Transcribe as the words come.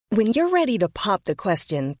When you're ready to pop the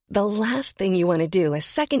question, the last thing you want to do is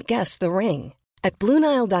second-guess the ring. At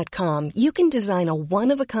BlueNile.com, you can design a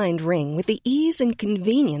one-of-a-kind ring with the ease and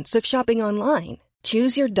convenience of shopping online.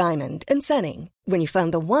 Choose your diamond and setting. When you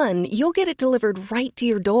find the one, you'll get it delivered right to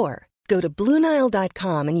your door. Go to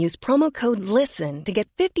BlueNile.com and use promo code LISTEN to get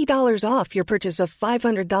 $50 off your purchase of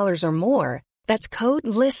 $500 or more. That's code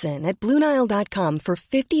LISTEN at BlueNile.com for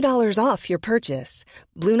 $50 off your purchase.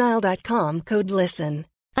 BlueNile.com, code LISTEN.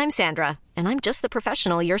 I'm Sandra, and I'm just the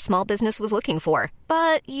professional your small business was looking for.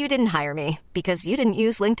 But you didn't hire me because you didn't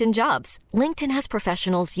use LinkedIn Jobs. LinkedIn has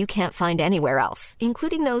professionals you can't find anywhere else,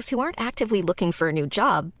 including those who aren't actively looking for a new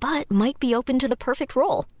job, but might be open to the perfect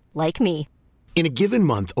role, like me. In a given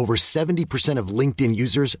month, over 70% of LinkedIn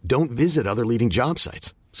users don't visit other leading job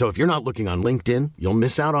sites. So if you're not looking on LinkedIn, you'll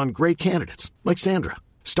miss out on great candidates like Sandra.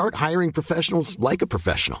 Start hiring professionals like a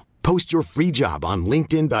professional. Post your free job on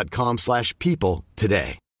linkedin.com/people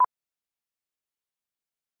today.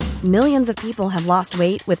 Millions of people have lost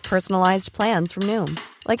weight with personalized plans from Noom.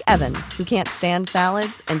 Like Evan, who can't stand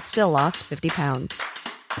salads and still lost 50 pounds.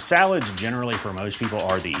 Salads generally for most people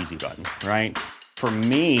are the easy button, right? For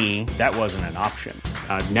me, that wasn't an option.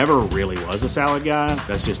 I never really was a salad guy.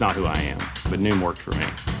 That's just not who I am. But Noom worked for me.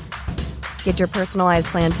 Get your personalized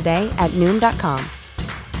plan today at Noom.com.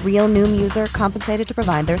 Real Noom user compensated to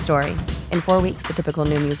provide their story. In 4 weeks, the typical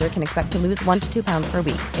Noom user can expect to lose 1 to 2 pounds per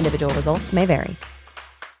week. Individual results may vary.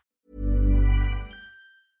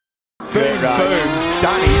 Boom, boom.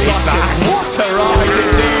 Danny's back. What a ride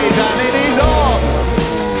this is, and it is on.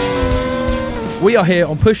 We are here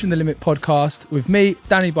on Pushing the Limit podcast with me,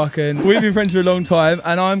 Danny Buchan. We've been friends for a long time,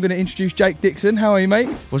 and I'm going to introduce Jake Dixon. How are you, mate?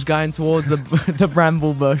 Was going towards the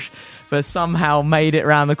bramble bush, but somehow made it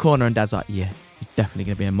round the corner, and Dad's like, yeah, he's definitely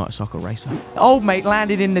going to be a motorcycle racer. Old mate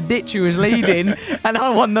landed in the ditch he was leading, and I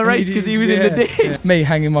won the race because he was in the ditch. Yeah. Me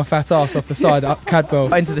hanging my fat ass off the side up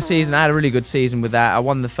Cadwell. Into the season, I had a really good season with that. I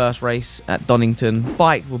won the first race at Donington.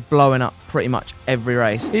 Bike were blowing up pretty much every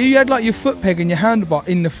race. You had like your foot peg and your handlebar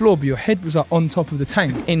in the floor, but your head was like on top of the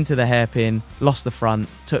tank. Into the hairpin, lost the front,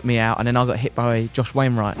 took me out, and then I got hit by Josh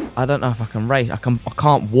Wainwright. I don't know if I can race. I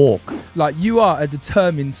can't walk. Like, you are a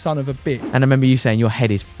determined son of a bitch. And I remember you saying your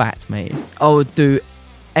head is fat, mate. I would do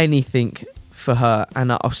anything for her,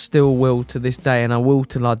 and I still will to this day, and I will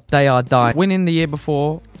till the day I die. Winning the year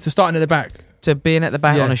before, to starting at the back, to being at the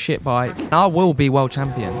back on a shit bike, I will be world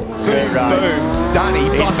champion. Boom, boom.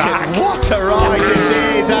 Danny back. What a ride this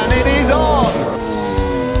is, and it is on.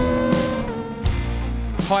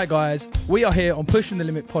 Hi guys, we are here on Pushing the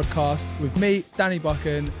Limit podcast with me, Danny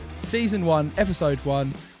Buchan, season 1, episode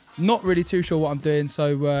 1. Not really too sure what I'm doing,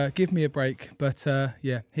 so give me a break. But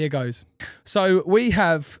yeah, here goes. So we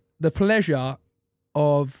have the pleasure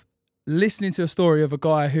of listening to a story of a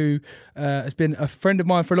guy who has been a friend of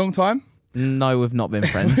mine for a long time. No, we've not been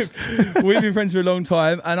friends. We've been friends for a long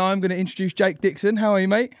time, and I'm going to introduce Jake Dixon. How are you,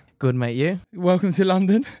 mate? Good, mate, you? Welcome to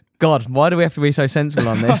London. God, why do we have to be so sensible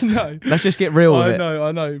on this? I know. Let's just get real with it.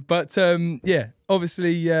 I know. But yeah,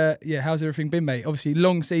 obviously, how's everything been, mate? Obviously,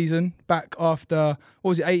 long season, back after, what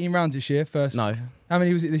was it, 18 rounds this year? First. No. How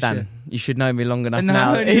many was it this year? You should know me long enough And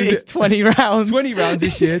now. It's 20 rounds. 20 rounds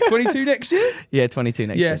this year. 22 next year? Yeah, 22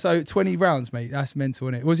 next year. Yeah, so 20 rounds, mate. That's mental,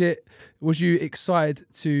 isn't it? Was you excited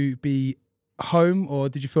to be home, or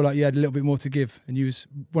did you feel like you had a little bit more to give and you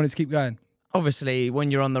wanted to keep going? Obviously,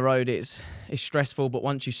 when you're on the road, it's stressful, but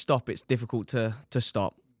once you stop, it's difficult to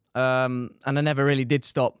stop. And I never really did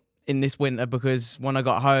stop in this winter, because when I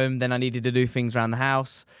got home, then I needed to do things around the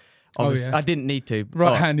house. Obviously, I didn't need to.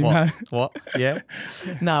 Right-handed man. What? Yeah.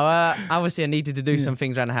 No, obviously I needed to do some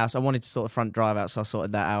things around the house. I wanted to sort the front drive out, so I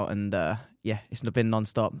sorted that out. And it's been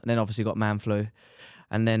non-stop. And then obviously got man flu.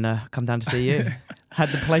 And then come down to see you.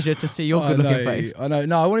 Had the pleasure to see your good-looking face. I know.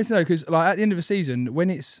 No, I wanted to know, because like at the end of a season,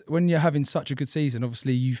 when you're having such a good season,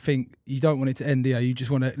 obviously you think you don't want it to end there. You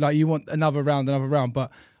just want to, you want another round.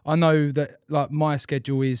 But I know that like my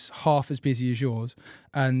schedule is half as busy as yours,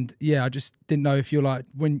 and yeah, I just didn't know if you're like,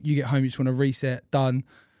 when you get home, you just want to reset, done.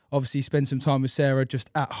 Obviously, spend some time with Sarah just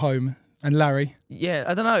at home. And Larry. Yeah,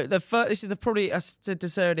 I don't know. This is probably, I said to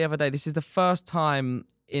Sarah the other day, this is the first time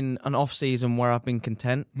in an off season where I've been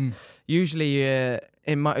content. Usually in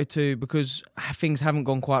Moto2, because things haven't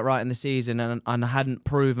gone quite right in the season, and I hadn't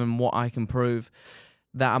proven what I can prove,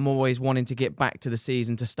 that I'm always wanting to get back to the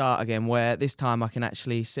season to start again, where this time I can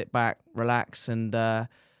actually sit back, relax, and I've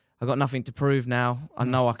got nothing to prove now. I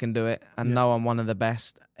know I can do it. I know I'm one of the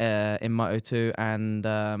best in Moto2,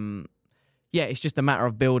 and it's just a matter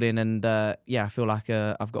of building, and I feel like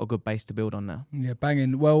I've got a good base to build on now. Yeah,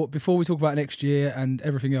 banging. Well, before we talk about next year and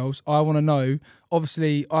everything else, I want to know,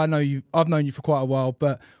 obviously, I've known you for quite a while,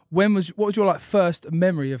 but what was your like first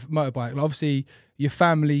memory of motorbike? Like, obviously, your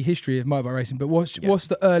family history of motorbike racing, but what's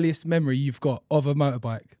the earliest memory you've got of a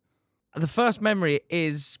motorbike? The first memory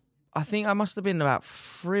is, I think I must have been about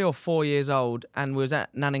 3 or 4 years old, and we was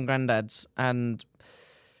at Nan and Grandad's, and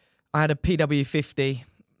I had a PW50.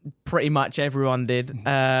 Pretty much everyone did,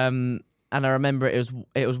 and I remember it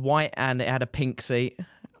was white and it had a pink seat.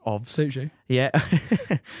 Suits you. Yeah,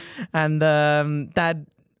 and Dad,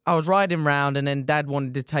 I was riding round, and then Dad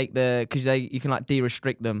wanted to take because you can like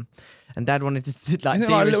de-restrict them, and Dad wanted to like, like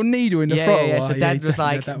a little needle in the throttle. Yeah. So Dad was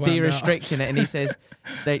like de-restricting it, and he says,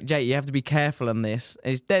 "Jake, you have to be careful on this."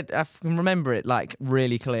 It's dead. I can remember it like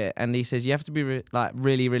really clear, and he says you have to be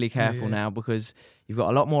really, really careful now because you've got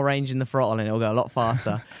a lot more range in the throttle, and it'll go a lot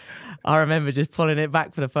faster. I remember just pulling it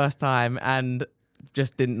back for the first time and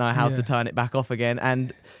just didn't know how to turn it back off again,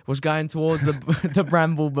 and was going towards the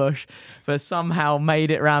bramble bush, but somehow made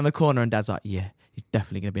it around the corner, and Dad's like, yeah, he's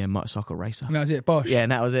definitely going to be a motorcycle racer. And that was it, bosh. Yeah,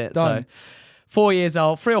 and that was it. Done. So 4 years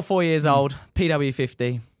old, 3 or 4 years old,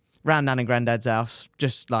 PW50, round Nan and Grandad's house,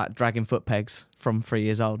 just like dragging foot pegs from 3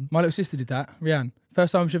 years old. My little sister did that, Rianne.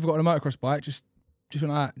 First time she ever got on a motocross bike, just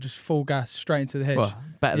went like that, just full gas straight into the hedge. Well,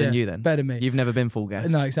 better than you then. Better than me. You've never been full gas.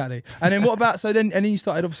 No, exactly. And then what about, and then you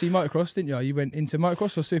started obviously motocross, didn't you? You went into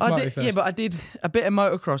motocross or supermoto first? Yeah, but I did a bit of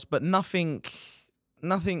motocross, but nothing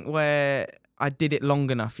where I did it long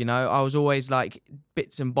enough, you know? I was always like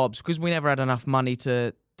bits and bobs, because we never had enough money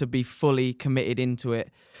to be fully committed into it.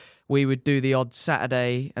 We would do the odd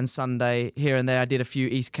Saturday and Sunday here and there. I did a few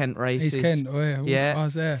East Kent races. East Kent, oh yeah. Oof, yeah. I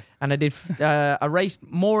was there. And I did, I raced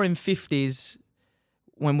more in 50s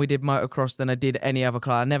when we did motocross than I did any other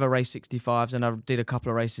class. I never raced 65s, and I did a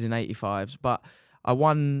couple of races in 85s. But I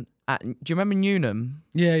won at, do you remember Newnham?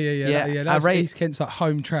 Yeah. That was East Kent's like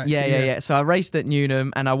home track. Yeah. So I raced at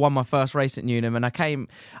Newnham, and I won my first race at Newnham. And I came,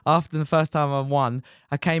 after the first time I won,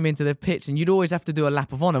 I came into the pits, and you'd always have to do a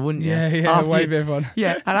lap of honour, wouldn't you? Yeah, wave everyone.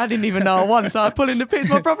 Yeah, and I didn't even know I won. So I pull in the pits,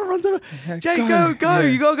 my brother runs over, Jake, go, Yeah.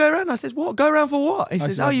 you got to go around. I says, what? Go around for what? He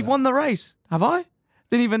says, you've won the race. Have I?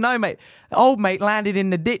 Didn't even know, mate. The old mate landed in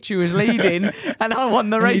the ditch who was leading, and I won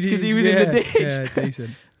the race because he was in the ditch. Yeah, decent.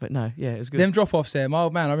 But no, it was good. Them drop-offs there, my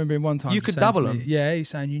old man, I remember him one time. You could double them. Yeah, he's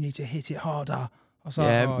saying you need to hit it harder. I was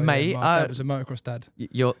like, mate. My dad was a motocross dad.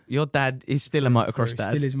 Your dad is still a motocross dad.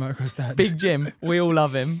 Still is a motocross dad. Big Jim, we all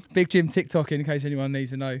love him. Big Jim TikTok, in case anyone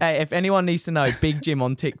needs to know. Hey, if anyone needs to know, Big Jim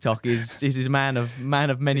on TikTok is his man of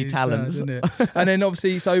many talents. Isn't it? And then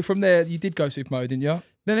obviously, so from there, you did go supermoto, didn't you?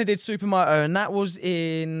 Then I did supermoto, and that was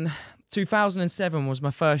in 2007 was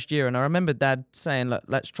my first year, and I remember Dad saying, "Look,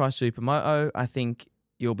 let's try supermoto. I think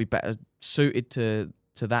you'll be better suited to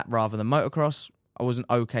that rather than motocross." I was an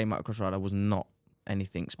okay motocross rider. I was not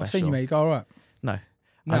anything special. I've seen you, mate. You go all right. No.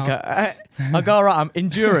 I go all right. I'm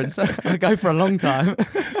endurance. I go for a long time.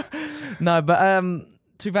 No, but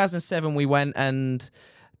 2007 we went, and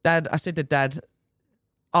I said to Dad,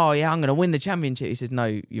 "Oh yeah, I'm going to win the championship." He says,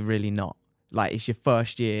 "No, you're really not. Like, it's your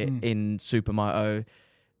first year in supermoto.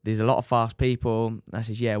 There's a lot of fast people." I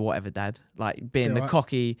says, "Yeah, whatever, Dad." Like, being the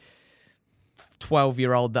cocky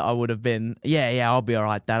 12-year-old that I would have been. Yeah, I'll be all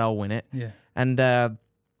right, Dad. I'll win it. Yeah. And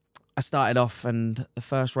I started off, and the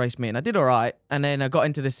first race meeting, I did all right. And then I got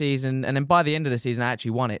into the season, and then by the end of the season, I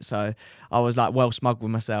actually won it. So I was like well smug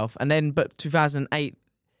with myself. And then, but 2008,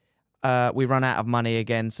 we ran out of money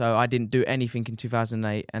again, so I didn't do anything in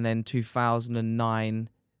 2008. And then 2009,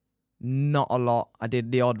 not a lot. I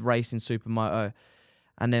did the odd race in supermoto.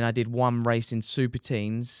 And then I did one race in Super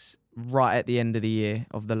Teens right at the end of the year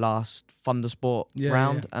of the last Thundersport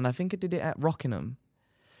round. Yeah. And I think I did it at Rockingham.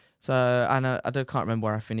 So, and I can't remember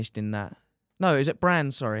where I finished in that. No, it was at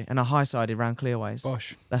Brand, sorry, and I high-sided round Clearways.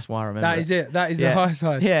 Bosh. That's why I remember. That is it. That is the high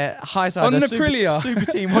side. Yeah, high side. On the Aprilia. Super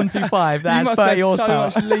Team 125. That's you must 30 have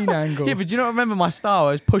horsepower. so much lean angle. Yeah, but do you not remember my style?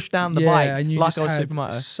 I was pushed down the bike and you like just I was had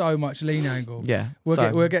supermoto. So much lean angle. Yeah.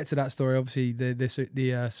 We'll get to that story, obviously,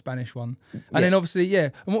 the Spanish one. And then obviously,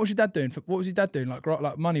 And what was your dad doing? What was your dad doing,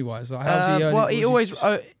 like money-wise? Like, how was he earning? Well, he always...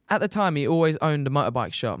 at the time, he always owned a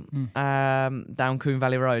motorbike shop down Coombe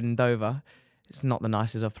Valley Road in Dover. It's not the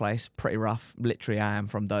nicest of place. Pretty rough. Literally, I am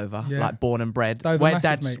from Dover. Yeah. Like, born and bred. Dover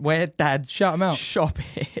where dad's shout him out. Shop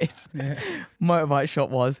is. Yeah. Motorbike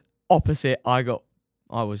shop was opposite. I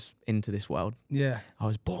was into this world. Yeah. I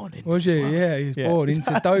was born into this world. Yeah, he was born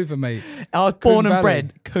into Dover, mate. I was born and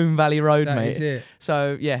bred Coombe Valley Road, that mate. Is it.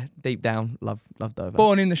 So, yeah, deep down, love Dover.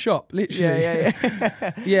 Born in the shop, literally. Yeah.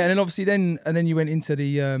 Yeah, and then obviously then you went into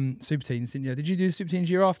the Super Teens, didn't you? Did you do the Super Teens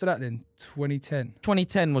year after that then? 2010?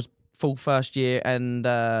 2010 was full first year, and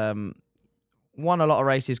won a lot of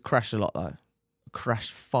races, crashed a lot though.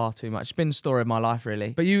 Crashed far too much. It's been the story of my life, really.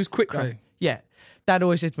 But you was quick though. Yeah. Dad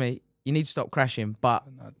always said to me, you need to stop crashing, but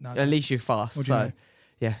No, at least you're fast. What do you know?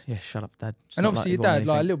 Yeah, shut up, Dad. It's And not obviously, like your you've dad, won like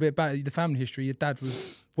a anything. little bit about the family history. Your dad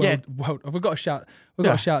was we've got to shout. We've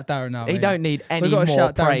got Yeah. to shout Darren out. He mate. don't need any We've got to more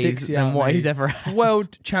shout Darren praise Dixie than out, what mate. he's ever had.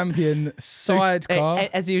 World champion sidecar.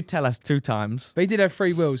 As he would tell us 2 times. But he did have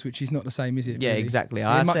 3 wheels, which is not the same, is it? Yeah, really? exactly.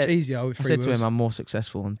 Yeah, much easier with 3 I said wheels. to him, I'm more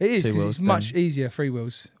successful on It is 2 because wheels. it's much easier 3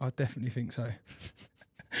 wheels. I definitely think so.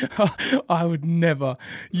 I would never.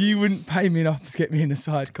 You wouldn't pay me enough to get me in a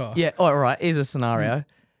sidecar. Yeah, all right. Here's a scenario.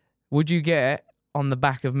 Would you get on the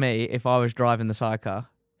back of me if I was driving the sidecar?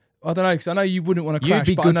 I don't know, because I know you wouldn't want to You'd crash,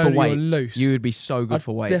 be but good I know for that weight. you're loose. You would be so good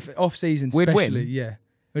for weight. Off season, We'd win. especially. Yeah,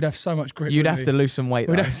 we'd have so much grip. You'd wouldn't have we? to lose some weight,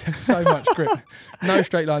 We'd though. have so much grip. No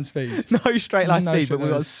straight line speed. No straight line No speed, straight but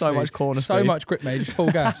we've line got so speed. much corner So speed. much grip, mate. Just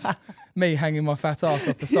full gas. Me hanging my fat ass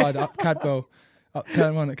off the side up Cadwell, up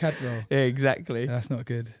turn 1 at Cadwell. Yeah, exactly. Yeah, that's not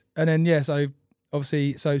good. And then so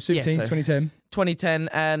obviously, Super Yeah, Teams so- 2010. 2010,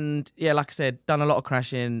 and yeah, like I said, done a lot of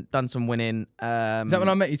crashing, done some winning. Is that when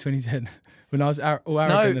I met you 2010? When I was all arrogant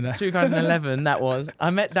No, in that? 2011. That was.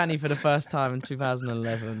 I met Danny for the first time in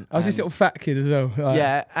 2011. I was this and- little fat kid as well. Like,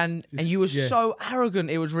 Yeah, and you were yeah. so arrogant.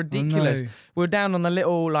 It was ridiculous. know. We were down on the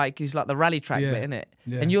little, it's like the rally track Yeah. bit, innit?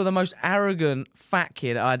 Yeah. And you're the most arrogant fat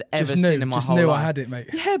kid I'd ever just seen in my just whole knew life. I had it, mate.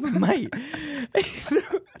 Yeah, but mate.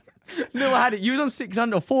 No, I had it. You was on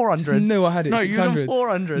 600 or 400. Just knew I had it. No, you was on 600s.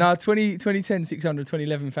 400. No, 2010, 600,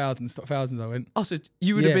 2011, 1000, stock thousands I went. Oh, so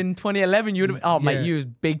you would have Yeah. been 2011. You would have. Oh, mate, Yeah. you was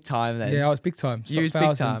big time then. Yeah, I was big time. You was Stock big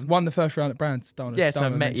thousands. time. Won the first round at Brands. Yeah, so I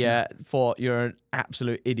met you, thought you're an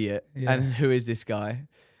absolute idiot. Yeah. And who is this guy?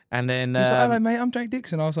 And then, He was like, hello, mate, I'm Jake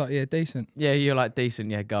Dixon. I was like, yeah, decent. yeah, you're like,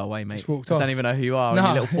 decent. Yeah, go away, mate. Just walked I off. don't even know who you are. No.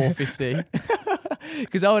 On your little 450.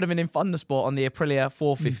 Because I would have been in Thundersport on the Aprilia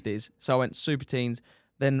 450s. So I went Super Teens,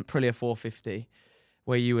 then Aprilia 450,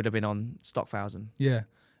 where you would have been on stock 1000. Yeah.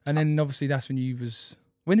 And then obviously that's when you was...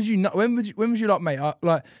 When did you know? When was you like, mate? I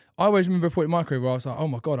always remember a point in my career where I was like, oh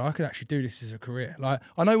my God, I could actually do this as a career. Like,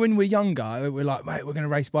 I know when we're younger, we're like, mate, we're going to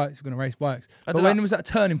race bikes. But when was that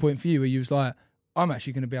turning point for you where you was like, I'm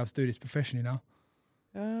actually going to be able to do this professionally now?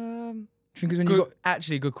 Do you think it's when you got...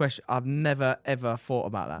 Actually, good question. I've never, ever thought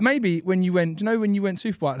about that. Maybe when you went... Do you know when you went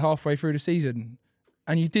Superbike halfway through the season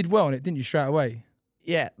and you did well on it, didn't you, straight away?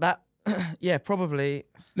 Yeah, that... yeah, probably...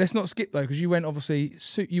 Let's not skip though, because you went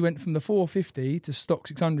you went from the 450 to stock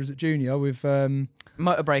 600s at junior with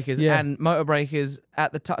Motor Breakers Yeah. and Motor Breakers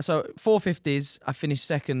at the time. So 450s, I finished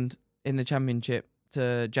second in the championship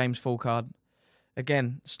to James Fulcard.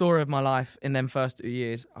 Again, story of my life. In them first 2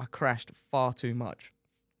 years, I crashed far too much.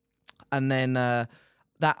 And then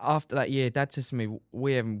after that year, Dad says to me,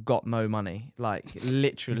 "We haven't got no money. Like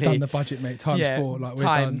literally, done the budget, mate. Times 4, like we're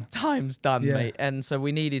done. Time's done, Yeah. mate." And so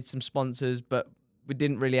we needed some sponsors, but we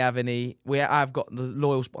didn't really have any. I've got the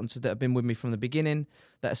loyal sponsors that have been with me from the beginning,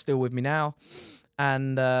 that are still with me now,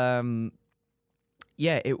 and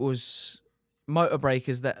it was Motor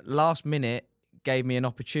Breakers that last minute gave me an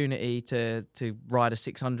opportunity to ride a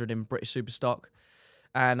 600 in British Superstock.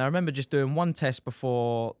 And I remember just doing one test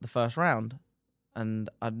before the first round, and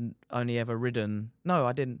I'd only ever ridden... No,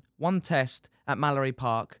 I didn't. One test at Mallory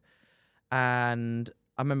Park, and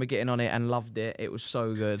I remember getting on it and loved it. It was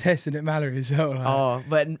so good. Testing at Mallory as well. Like, Oh,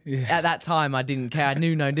 but Yeah. at that time, I didn't care. I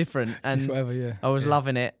knew no different. just And whatever, yeah. I was Yeah.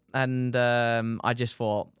 loving it. And I just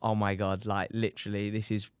thought, oh my God, like literally,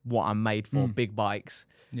 this is what I'm made for, big bikes.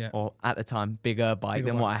 Yeah. Or at the time, bigger bike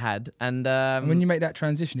Bigger than what I bike. had. And And when you make that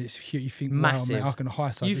transition, it's huge. You think, Massive. wow, mate, I can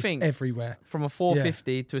high side You this think- everywhere. from a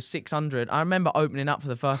 450 to a 600, I remember opening up for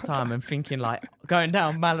the first time and thinking like, going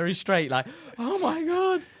down Mallory Straight, like, oh my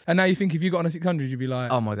God. And now you think if you got on a 600, you'd be like,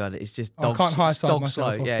 Oh my God, it's just I dog, can't high side dog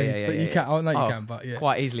myself slow. off Yeah, things, yeah, but yeah, you yeah. can. I know you Oh, can, but yeah.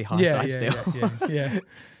 Quite easily high yeah, side yeah, still. yeah.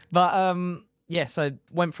 But so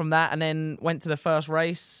went from that and then went to the first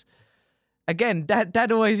race. Again,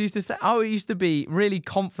 Dad always used to say, I used to be really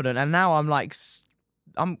confident, and now I'm like,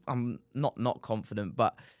 I'm not confident,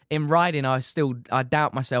 but in riding, I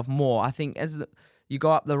doubt myself more. I think as you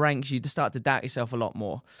go up the ranks, you just start to doubt yourself a lot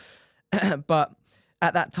more. But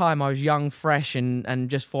at that time, I was young, fresh, and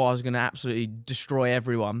just thought I was going to absolutely destroy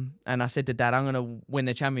everyone. And I said to Dad, I'm going to win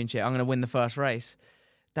the championship. I'm going to win the first race.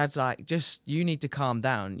 Dad's like, you need to calm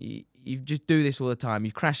down. You just do this all the time.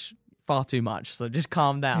 You crash far too much, so just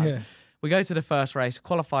calm down. Yeah. We go to the first race,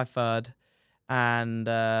 qualify third, and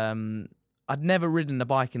I'd never ridden a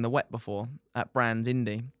bike in the wet before at Brands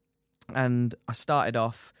Indy. And I started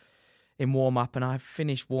off in warm-up, and I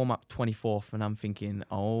finished warm-up 24th, and I'm thinking,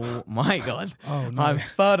 oh my God, Oh, no. I'm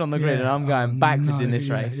third on the grid, Yeah. and I'm going Oh, backwards no. in this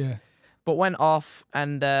Yeah, race. yeah. But went off,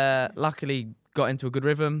 and luckily got into a good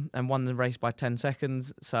rhythm and won the race by 10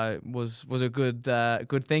 seconds. So it was a good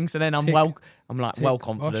thing. So then I'm well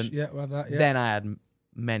confident. Osh, yeah, we'll have that, yeah. Then I had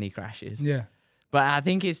many crashes. Yeah. But I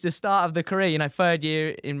think it's the start of the career. You know, third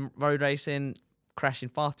year in road racing, crashing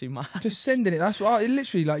far too much. Just sending it. That's what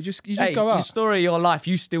literally like. You just hey, go out. The story of your life,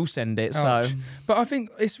 you still send it. Ouch. So, but I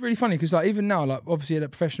think it's really funny because like even now, like obviously at the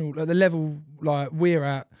professional, at the level like we're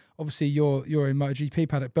at, obviously you're in MotoGP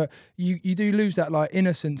paddock, but you do lose that like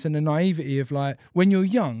innocence and the naivety of like when you're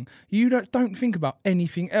young, you don't think about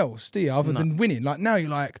anything else, do you? Other than winning. Like now you're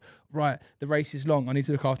like, right, the race is long. I need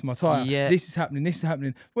to look after my tyre. Yeah. This is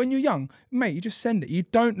happening. When you're young, mate, you just send it. You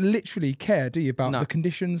don't literally care, do you, about the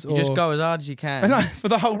conditions? You just go as hard as you can. No, for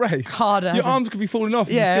the whole race. Hard as your arms could be falling off.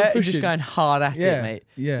 Yeah, and you're still you're pushing. just going hard at it, mate.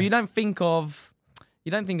 Yeah. But you don't think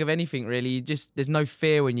of anything really. There's no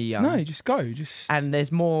fear when you're young. No, you just go. And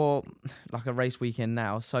there's more like a race weekend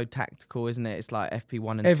now. So tactical, isn't it? It's like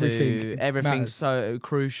FP1 and Everything 2. Everything's matters. so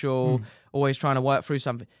crucial. Always trying to work through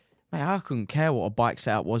something. Mate, I couldn't care what a bike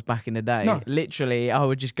setup was back in the day. No. Literally, I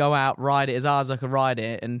would just go out, ride it as hard as I could ride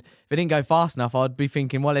it. And if it didn't go fast enough, I'd be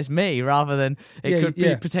thinking, well, it's me, rather than it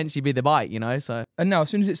could potentially be the bike, you know? So. And now, as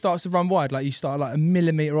soon as it starts to run wide, like you start like a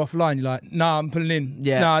millimetre offline, you're like, nah, I'm pulling in.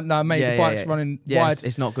 Yeah. Nah, mate, the bike's running wide.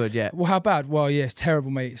 It's not good, yeah. Well, how bad? Well, yeah, it's terrible,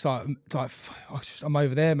 mate. It's like I'm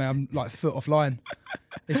over there, mate. I'm like foot offline.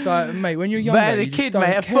 It's like, mate, when you're younger, but you a kid, just don't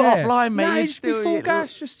mate, a care. foot offline, mate. Nah, you just be still full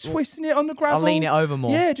gas, just twisting it on the gravel. I'll lean it over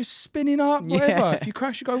more. Yeah, just spinning up, whatever. If you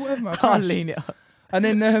crash, you go whatever. Mate, I'll lean it up. And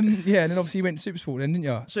then, and then obviously you went to Supersport then, didn't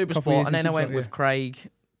you? Supersport, and then I went with Craig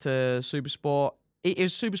to Supersport. It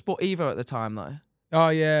was Supersport Evo at the time, though. Oh,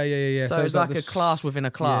 yeah. So it was like a class within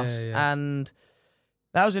a class. Yeah. And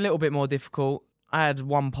that was a little bit more difficult. I had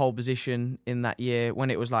one pole position in that year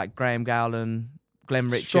when it was like Graham Gowland, Glenn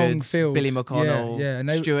Richards, Billy McConnell, and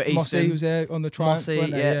Stuart Easton. Mossy was there on the Triumph.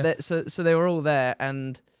 So they were all there,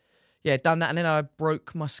 and done that, and then I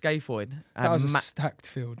broke my scaphoid. That was a stacked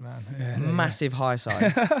field, man. Yeah, massive high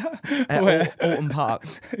side at Alton Park.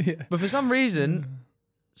 Yeah. But for some reason,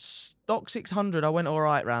 stock 600, I went all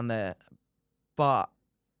right around there, but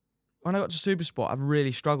when I got to Supersport, I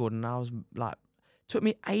really struggled, and I was like, took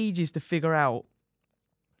me ages to figure out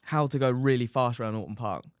how to go really fast around Alton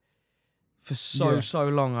Park. For so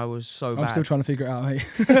long, I was so bad. I'm still trying to figure it out,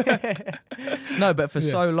 mate. No, but for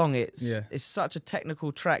so long, it's such a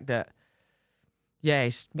technical track that,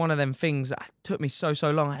 it's one of them things that took me so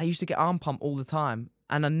long. I used to get arm pump all the time,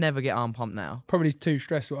 and I never get arm pump now. Probably too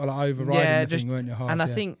stressful, like overriding the thing, weren't you? Hard, and I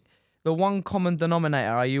think the one common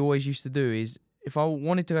denominator I always used to do is, if I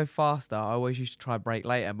wanted to go faster, I always used to try brake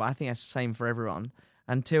later. But I think that's the same for everyone.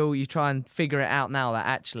 Until you try and figure it out now that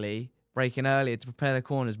actually braking earlier to prepare the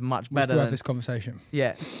corner is much better. We'll still have this conversation.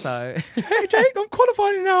 Yeah, so... Hey, Jake, I'm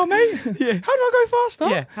qualifying now, mate. Yeah. How do I go faster?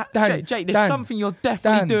 Yeah, Jake, there's something you're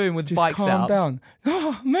definitely doing with bike setups. Calm down.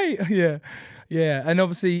 Oh, mate, yeah. And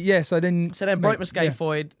obviously, so then broke my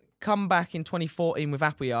scaphoid, come back in 2014 with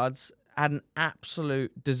Appleyards, had an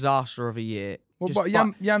absolute disaster of a year. Well, but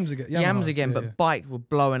Yams again, but bike were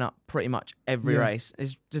blowing up pretty much every race.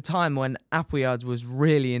 It's the time when Appleyards was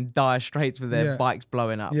really in dire straits with their bikes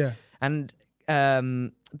blowing up. Yeah. And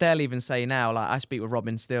they'll even say now, like I speak with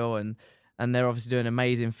Robin still, and they're obviously doing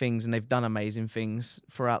amazing things, and they've done amazing things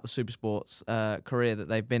throughout the Supersports career that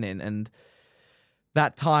they've been in. And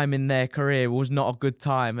that time in their career was not a good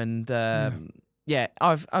time. And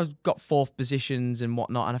I've got fourth positions and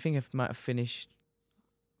whatnot, and I think I might have finished.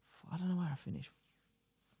 I don't know where I finished.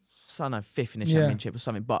 So I don't know, fifth in the championship or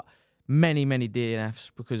something, but many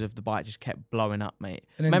DNFs because of the bike just kept blowing up, mate.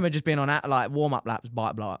 I remember just being on like warm-up laps,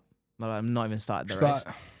 bike blow up. I'm not even started the race.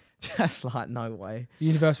 Just like, no way.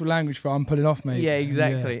 Universal language for I'm pulling off, mate. Yeah,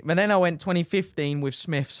 exactly. Yeah. But then I went 2015 with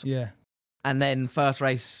Smiths. Yeah. And then first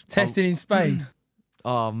race. Testing in Spain.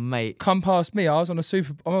 Oh, mate. Come past me. I was on a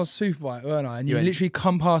super bike, weren't I? And you literally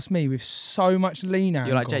come past me with so much lean angle.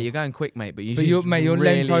 You're like, Jay, you're going quick, mate. But you're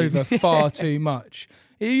leant over far too much.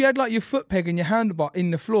 You had like your foot peg and your handlebar in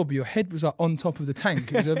the floor, but your head was like on top of the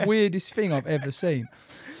tank. It was the weirdest thing I've ever seen.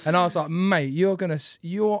 And I was like, mate, I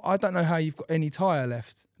don't know how you've got any tyre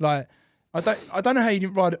left. Like, I don't know how you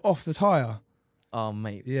didn't ride it off the tyre. Oh,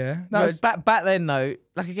 mate. Yeah. Back then, though,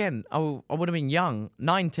 like again, I would have been young.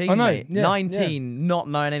 19, mate. Yeah, 19, not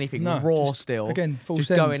knowing anything. No, raw still. Again, full just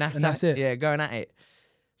sense, going at and that's it. Yeah, going at it.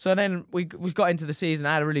 So then we got into the season.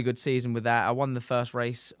 I had a really good season with that. I won the first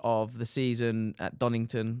race of the season at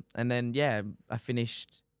Donington. And then, I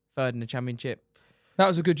finished third in the championship. That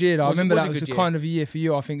was a good year, though. I remember that was the kind of a year for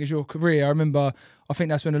you, I think, as your career. I think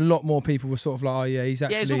that's when a lot more people were sort of like, oh, yeah, he's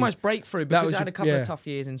actually... Yeah, it's almost breakthrough because I had a couple of tough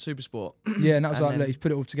years in Supersport. Yeah, and that was he's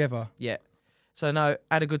put it all together. Yeah. So no,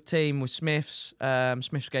 had a good team with Smiths.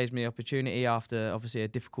 Smiths gave me the opportunity after obviously a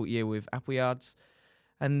difficult year with Appleyards.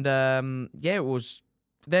 And it was.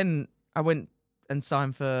 Then I went and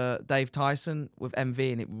signed for Dave Tyson with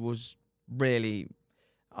MV, and it was really,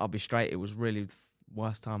 I'll be straight, it was really the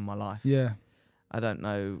worst time of my life. Yeah. I don't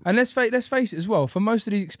know. And let's face it as well, for most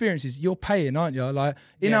of these experiences, you're paying, aren't you? Like,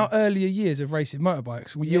 in our earlier years of racing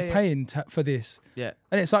motorbikes, you're paying for this. Yeah.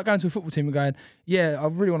 And it's like going to a football team and going, yeah, I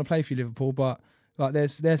really want to play for you, Liverpool, but like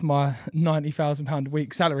there's my £90,000 a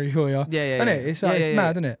week salary for you. Yeah. Isn't it? It's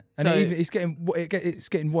mad, isn't it? And So, it's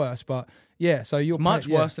getting worse, but yeah, so you're much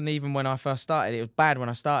worse than even when I first started. It was bad when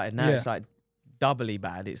I started. Now it's like doubly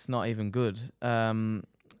bad. It's not even good.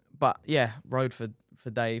 But yeah, rode for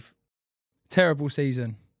Dave. Terrible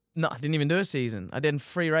season. No, I didn't even do a season. I did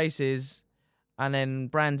 3 races, and then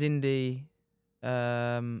Brands Indy.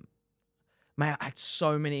 Man, I had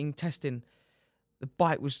so many in testing. The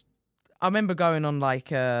bike was. I remember going on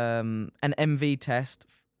like an MV test,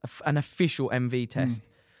 an official MV test.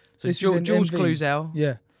 So Jules Cluzel.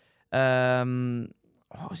 Yeah.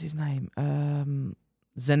 What was his name?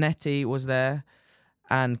 Zanetti was there,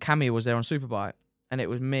 and Camille was there on Superbike, and it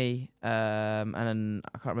was me, and then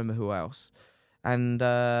I can't remember who else. And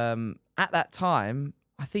at that time,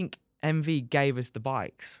 I think MV gave us the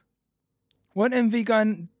bikes. Weren't MV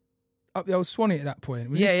going up the old Swanee at that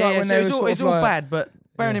point? So it's all bad, but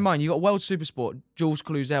bearing in mind, you got World Supersport. Jules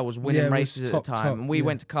Cluzel was winning races at the time, and we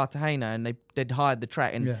went to Cartagena, and they'd hired the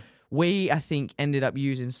track, and we, I think, ended up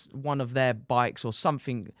using one of their bikes or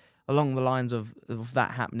something along the lines of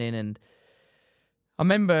that happening. And I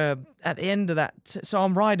remember at the end of that, so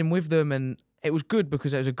I'm riding with them, and it was good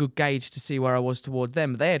because it was a good gauge to see where I was towards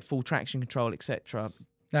them. They had full traction control, etc.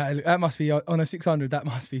 That must be on a 600. That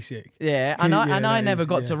must be sick. Yeah, and I never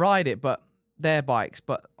got to ride it, but their bikes.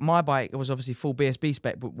 But my bike was obviously full BSB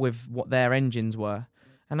spec, but with what their engines were.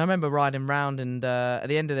 And I remember riding round, and at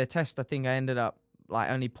the end of their test, I think I ended up like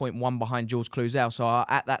only 0.1 behind Jules Cluzel. So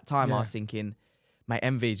at that time, I was thinking, mate,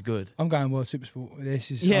 MV's good. I'm going World Supersport.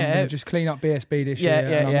 This is I'm gonna just clean up BSB this year.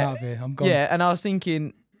 And I'm out of here. I'm gone. Yeah, and I was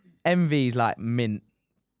thinking, MV's like mint.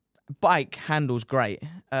 Bike handles great.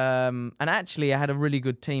 And actually, I had a really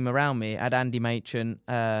good team around me. I had Andy Machen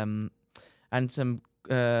and some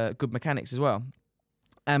good mechanics as well.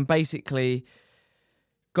 And basically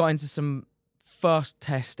got into some first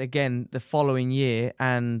test again the following year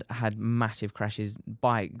and had massive crashes.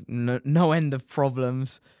 Bike, no end of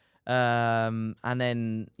problems. And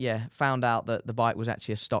then, found out that the bike was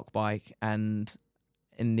actually a stock bike. And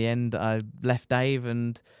in the end, I left Dave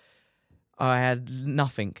and I had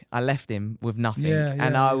nothing. I left him with nothing.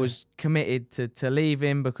 I was committed to leave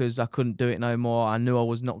him because I couldn't do it no more. I knew I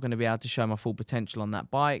was not going to be able to show my full potential on that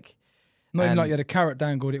bike. Not even like you had a carrot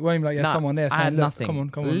dangled. It wasn't even like you had someone there saying, I had nothing.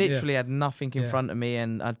 Come on. Literally had nothing in front of me,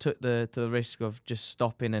 and I took the risk of just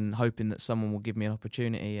stopping and hoping that someone will give me an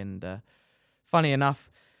opportunity. And funny enough,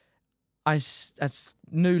 I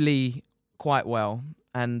knew Lee quite well,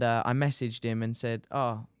 and I messaged him and said,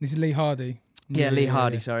 this is Lee Hardy. Lee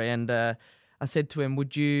Hardy, sorry. And I said to him,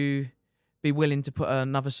 would you be willing to put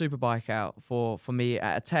another superbike out for me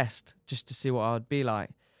at a test just to see what I would be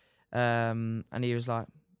like? And he was like,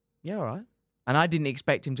 yeah, all right. And I didn't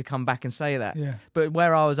expect him to come back and say that. Yeah. But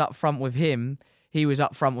where I was up front with him, he was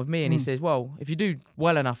up front with me, and he says, well, if you do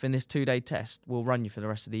well enough in this 2-day test, we'll run you for the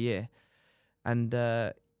rest of the year. And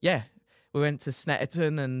we went to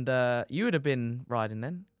Snetterton, and you would have been riding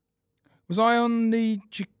then. Was I on the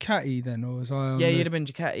Ducati then, or was I on you'd have been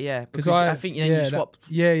Ducati, yeah. Because I think you swapped.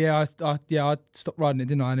 I stopped riding it,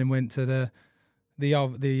 didn't I? And then went to the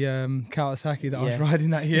Kawasaki that I was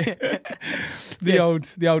riding that year. the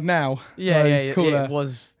old now. It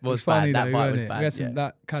was funny bad. That though, bike was it? bad. We had some,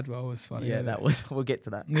 that Cadwell was funny. Yeah, that was. We'll get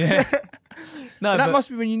to that. Yeah. No, that must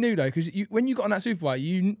be when you knew though, because when you got on that superbike,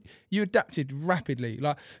 you adapted rapidly.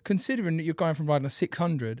 Like considering that you're going from riding a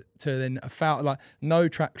 600 to then like no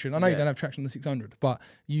traction. I know you don't have traction on the 600, but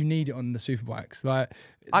you need it on the superbikes.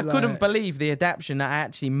 I couldn't believe the adaptation that I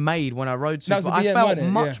actually made when I rode superbike. I felt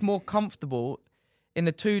much more comfortable in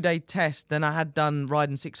the 2-day test than I had done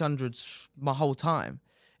riding 600s my whole time.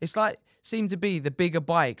 It's like seemed to be the bigger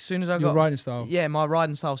bike. As soon as I got riding style. Yeah, my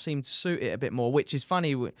riding style seemed to suit it a bit more, which is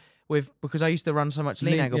funny because I used to run so much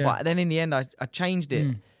lean angle. But then in the end, I changed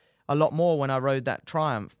it a lot more when I rode that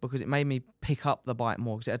Triumph because it made me pick up the bike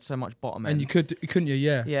more because it had so much bottom end. And couldn't you?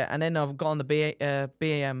 Yeah. Yeah, and then I've got on the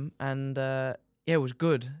BAM and it was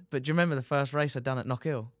good. But do you remember the first race I'd done at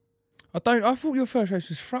Knockhill? I thought your first race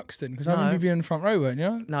was Thruxton because I remember you being in the front row, weren't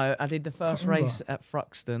you? No, I did the first race at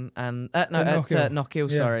Thruxton and at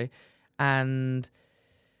Knockhill, sorry, and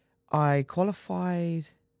I qualified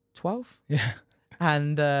 12. Yeah.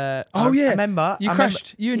 And I remember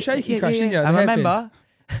crashed. You and Shaky crashed, didn't you? I remember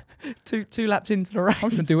two laps into the race. I'm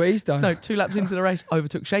trying to do what he's done. No, 2 laps into the race,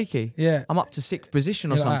 overtook Shaky. Yeah. I'm up to 6th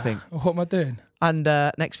position or something. What am I doing? And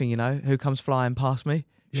next thing you know, who comes flying past me?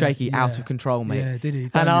 Shaky, out of control, mate. Yeah, did he?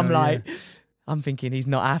 And I'm like, I'm thinking he's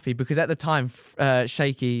not happy because at the time,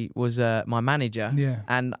 Shaky was my manager. Yeah.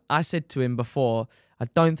 And I said to him before, I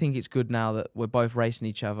don't think it's good now that we're both racing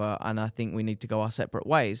each other, and I think we need to go our separate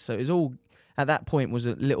ways. So it was all, at that point, was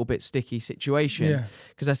a little bit sticky situation.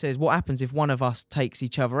 Because I says, what happens if one of us takes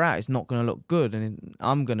each other out? It's not going to look good, and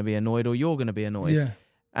I'm going to be annoyed or you're going to be annoyed. Yeah.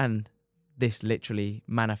 And this literally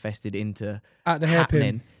manifested into at the happening.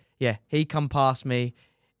 hairpin. Yeah, he come past me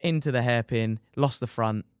into the hairpin, lost the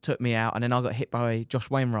front, took me out, and then I got hit by Josh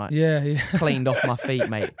Wainwright. Yeah. Cleaned off my feet,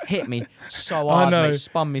 mate. Hit me so hard, mate.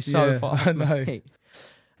 Spun me so far off my feet.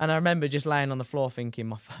 And I remember just laying on the floor thinking,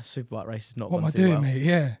 my first superbike race is not going too well. What am I doing, mate?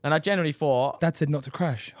 Yeah. And I generally thought... Dad said not to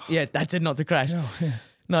crash. Yeah, Dad said not to crash. Oh, yeah.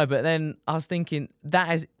 No, but then I was thinking,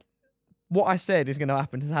 that is... What I said is going to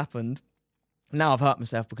happen has happened. Now I've hurt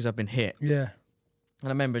myself because I've been hit. Yeah. And I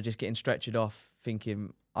remember just getting stretchered off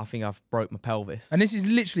thinking... I think I've broke my pelvis. And this is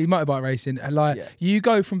literally motorbike racing. And you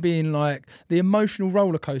go from being like the emotional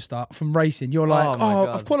roller coaster from racing. You're like,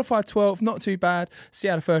 I've qualified 12th, not too bad. See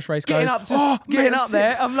how the first race goes. Getting up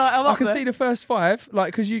there. I'm like, I'm up I can there. see the first 5,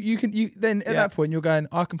 like, because you then at that point you're going,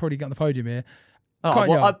 I can probably get on the podium here.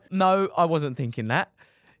 No, I wasn't thinking that.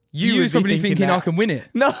 You was probably thinking I can win it.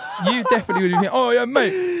 No. You definitely would have been, oh yeah,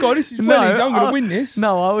 mate, God, this is well easy, I'm going to win this.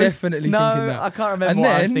 No, I was definitely thinking that. I can't remember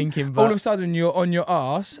what I was thinking. But all of a sudden you're on your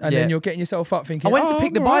arse and then you're getting yourself up thinking, I went to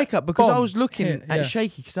pick the bike up because I was Bomb. looking at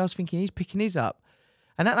Shaky because I was thinking he's picking his up.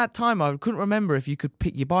 And at that time, I couldn't remember if you could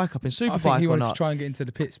pick your bike up in Superbike or not. I think he wanted to try and get into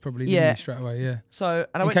the pits probably, didn't he, straight away, yeah. So,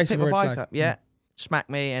 and I went to pick my bike up, smacked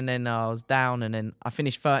me, and then I was down, and then I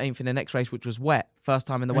finished 13th in the next race, which was wet. First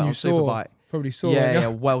time in the wet on Superbike. Probably saw.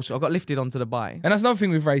 Well, so I got lifted onto the bike. And that's another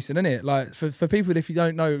thing with racing, isn't it? Like, for people, if you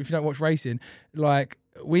don't watch racing, like,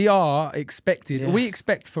 we are expected, we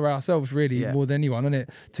expect for ourselves really more than anyone, isn't it,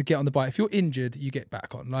 to get on the bike. If you're injured, you get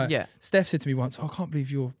back on. Like, Steph said to me once, I can't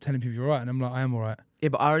believe you're telling people you're all right. And I'm like, I am all right. Yeah,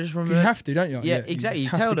 but I just remember... You have to, don't you? Yeah, exactly. You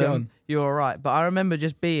tell them you're all right. But I remember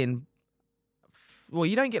just being... Well,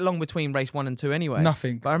 you don't get long between race 1 and 2 anyway.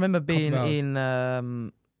 Nothing. But I remember being in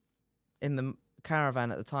the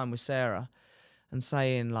caravan at the time with Sarah and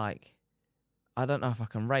saying, like, I don't know if I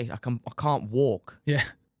can race. I can't walk. Yeah.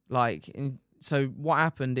 Like, so what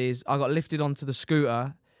happened is I got lifted onto the scooter,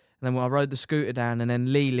 and then when I rode the scooter down, and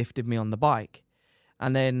then Lee lifted me on the bike.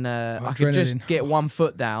 And then I could just get one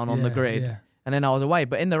foot down on the grid, and then I was away.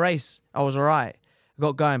 But in the race, I was all right. I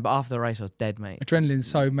got going, but after the race, I was dead, mate. Adrenaline's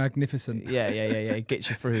so magnificent. Yeah. It gets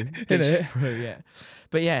you through.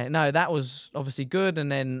 But yeah, no, that was obviously good,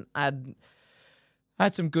 and then I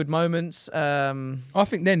had some good moments. I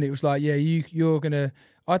think then it was like, you're going to...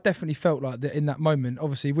 I definitely felt like that in that moment.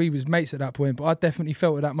 Obviously, we was mates at that point, but I definitely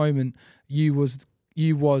felt at that moment you was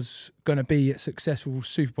going to be a successful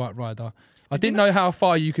superbike rider. I didn't know how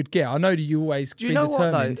far you could get. I know that you always been determined. Do you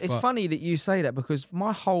know what, though? It's funny that you say that because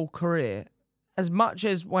my whole career, as much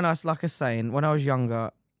as when I was, like I was saying, when I was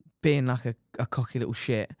younger, being like a cocky little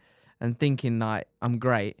shit and thinking like I'm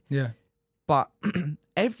great. Yeah. But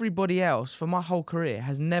everybody else for my whole career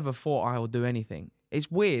has never thought I will do anything. It's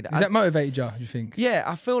weird. Has that motivated you, do you think? Yeah,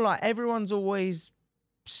 I feel like everyone's always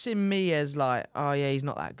seen me as like, oh yeah, he's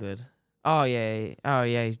not that good. Oh yeah,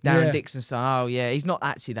 he's Darren Dixon's son. Oh yeah, he's not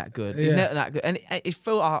actually that good. He's not that good. And I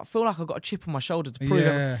feel like I've got a chip on my shoulder to prove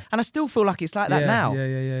it. And I still feel like it's like that now.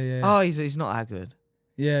 Yeah. Oh, he's not that good.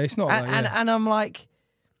 Yeah, it's not and I'm like,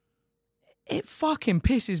 it fucking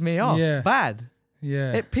pisses me off bad.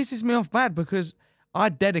 Yeah. It pisses me off bad because I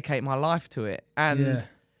dedicate my life to it. And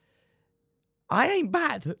I ain't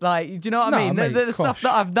bad. Like, do you know what I mean? Mate, the stuff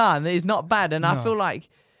that I've done is not bad. And I feel like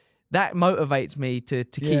that motivates me to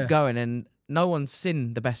keep going. And no one's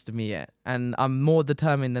seen the best of me yet. And I'm more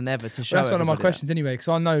determined than ever to show That's one of my questions anyway, because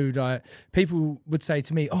I know like people would say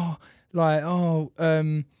to me,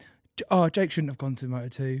 Jake shouldn't have gone to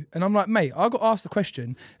Moto2. And I'm like, mate, I got asked the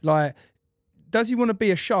question, like, does he want to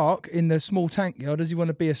be a shark in the small tank, or does he want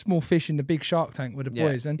to be a small fish in the big shark tank with the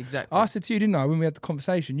boys? And exactly. I said to you, didn't I, when we had the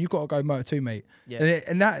conversation, you've got to go Moto2, mate. Yeah.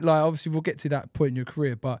 And that, like, obviously we'll get to that point in your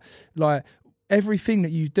career, but like everything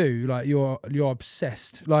that you do, like you're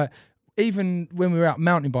obsessed. Like even when we were out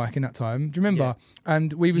mountain biking that time, do you remember? Yeah.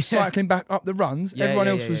 And we were cycling back up the runs. Everyone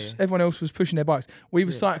else was pushing their bikes. We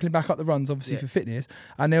were cycling back up the runs, obviously for fitness.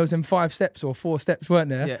 And there was them 5 steps or 4 steps, weren't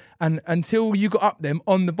there? Yeah. And until you got up them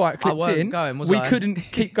on the bike, clipped in, we couldn't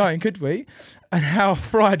keep going, could we? And how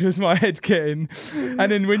fried was my head getting?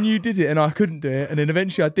 And then when you did it and I couldn't do it, and then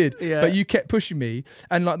eventually I did, but you kept pushing me.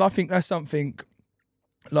 And like I think that's something.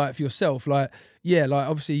 Like for yourself, like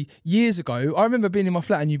obviously years ago, I remember being in my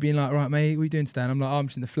flat and you being like, right, mate, what are you doing today? And I'm like, I'm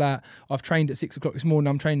just in the flat. I've trained at 6 o'clock this morning.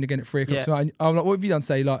 I'm training again at 3 o'clock. So I'm like, what have you done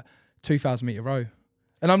today? Like 2,000 metre row.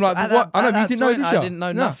 And I'm like, what? I know you didn't know, did you? I didn't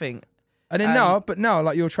know nothing. And then now,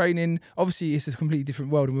 like you're training. Obviously, it's a completely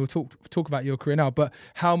different world, and we'll talk about your career now. But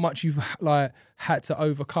how much you've like had to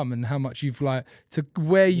overcome, and how much you've like to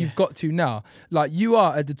where you've got to now. Like you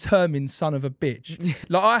are a determined son of a bitch.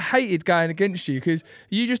 Like I hated going against you because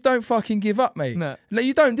you just don't fucking give up, mate. No, like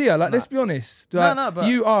you don't, do you? Like let's be honest. Like, no, but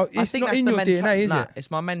you are. It's not in your DNA, is it? It's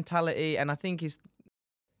my mentality, and I think it's.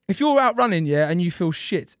 If you're out running, and you feel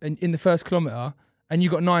shit, and in the first kilometre. And you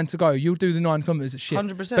got 9 to go, you'll do the 9 kilometres at shit.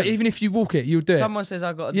 100%. But even if you walk it, you'll do it. Someone says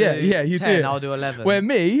I've got to do 10, I'll do 11. Where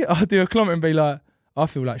me, I'll do a kilometre and be like, I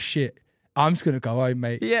feel like shit. I'm just going to go home,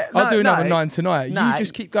 mate. I'll do another 9 tonight. You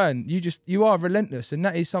just keep going. You are relentless. And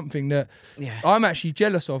that is something that I'm actually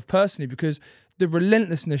jealous of personally, because the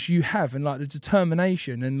relentlessness you have and like the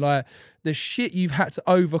determination and like the shit you've had to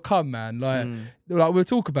overcome, man. Like we'll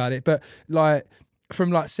talk about it, but like... From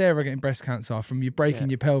like Sarah getting breast cancer, from you breaking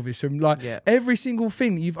your pelvis, from like every single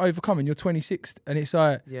thing that you've overcome, and you're 26, and it's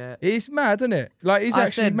like it's mad, isn't it? Like it's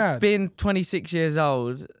actually mad. Being 26 years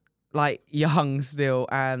old, like young still,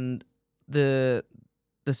 and the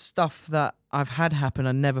stuff that I've had happen,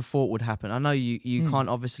 I never thought would happen. I know you can't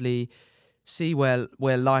obviously see where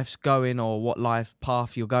life's going or what life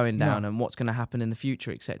path you're going down and what's going to happen in the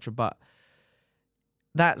future, etc. But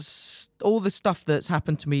that's all the stuff that's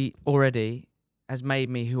happened to me already. Has made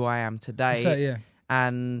me who I am today. So,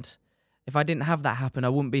 and if I didn't have that happen, I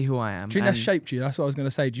wouldn't be who I am. Do you think that's shaped you? That's what I was going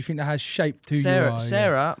to say. Do you think that has shaped who you are?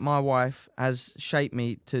 Sarah, my wife, has shaped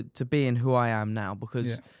me to being who I am now,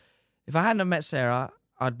 because if I hadn't have met Sarah,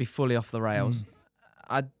 I'd be fully off the rails.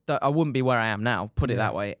 I wouldn't be where I am now, put it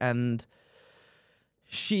that way. And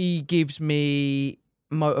she gives me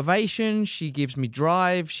motivation. She gives me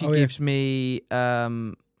drive. She gives me...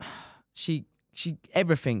 She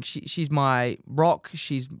everything. She's my rock.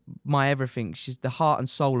 She's my everything. She's the heart and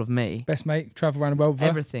soul of me. Best mate. Travel around the world with her.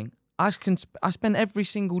 Everything. I spend every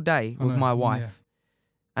single day with my wife,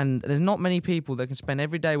 and there's not many people that can spend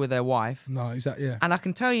every day with their wife. No, exactly. Yeah. And I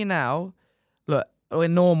can tell you now, look, we're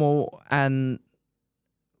normal and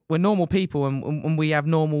we're normal people, and we have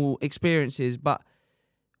normal experiences, but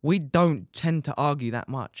we don't tend to argue that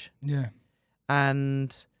much. Yeah.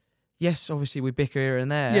 And. Yes, obviously we bicker here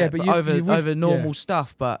and there. Yeah, but over normal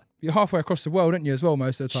stuff. But you're halfway across the world, aren't you, as well,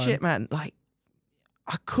 most of the time? Shit, man. Like,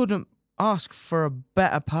 I couldn't ask for a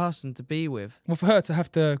better person to be with. Well, for her to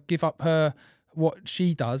have to give up what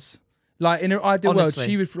she does, like in her ideal world,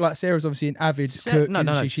 she would like Sarah's obviously an avid cook.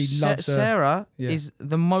 No. She loves her. Sarah is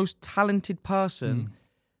the most talented person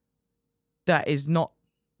that is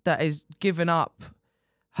given up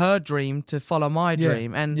her dream to follow my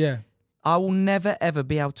dream, and I will never ever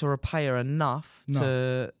be able to repay her enough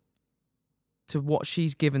to what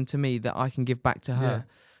she's given to me that I can give back to her.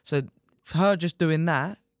 So for her just doing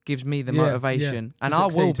that gives me the motivation, and I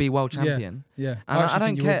will be world champion. Yeah. And I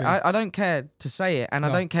don't care. I don't care to say it, and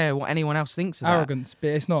I don't care what anyone else thinks of arrogance,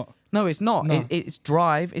 but it's not. No, it's not. No. It's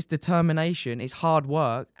drive, it's determination, it's hard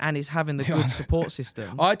work, and it's having the good support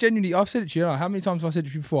system. I've said it to you. How many times have I said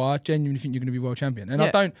it to you before? I genuinely think you're going to be world champion, and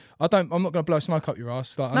I'm not going to blow smoke up your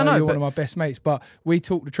ass. Like, I know you're one of my best mates, but we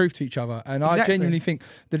talk the truth to each other, and I genuinely think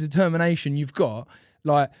the determination you've got.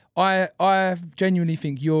 Like I genuinely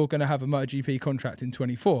think you're going to have a MotoGP contract in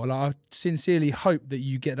 24. Like I sincerely hope that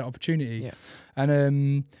you get that opportunity. Yeah.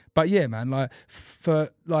 And but yeah, man, like for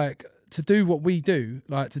like. To do what we do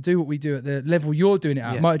at the level you're doing it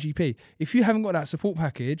at MotoGP, if you haven't got that support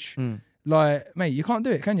package, like mate, you can't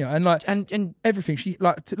do it, can you? And like and everything, she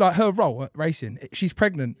like her role at racing, she's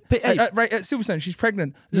pregnant. At Silverstone, she's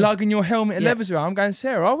pregnant, lugging your helmet and levers around. I'm going,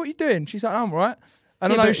 Sarah, what are you doing? She's like, I'm all right.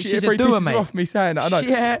 And I know she's a doer, mate. Off me saying that, I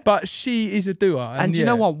know, but she is a doer. And you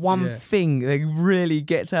know what? One thing that really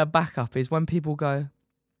gets her back up is when people go,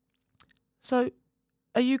 so.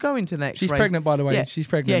 Are you going to the next race? She's pregnant, by the way. Yeah. She's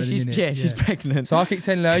pregnant. She's pregnant. So I keep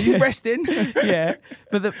telling her, are you resting? Yeah.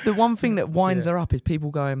 But the one thing that winds her up is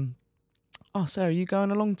people going, oh, Sarah, are you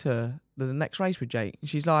going along to the next race with Jake? And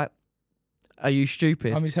she's like, are you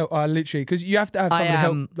stupid? I'm his help. I literally, because you have to have somebody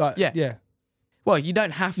help. Like, yeah. Well, you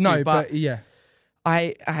don't have to, but yeah.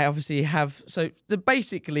 I obviously have. So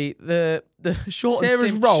basically the short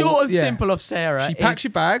Sarah's and, role, short and yeah. simple of Sarah. She packs is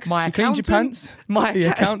your bags, My she cleans your pants. My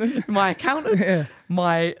accountant. My accountant. Yeah.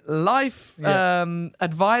 My life Yeah.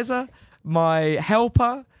 advisor. My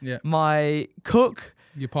helper. Yeah. My cook.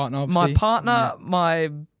 Your partner, obviously. My partner.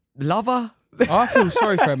 My lover. I feel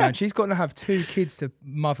sorry for her, man. She's got to have 2 kids to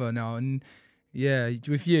mother now, and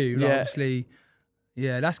with you, like, obviously,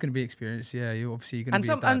 that's going to be experience. Yeah, you're obviously going to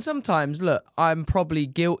be a dad. And sometimes, look, I'm probably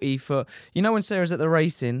guilty for when Sarah's at the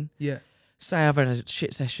racing. Yeah. Say I've had a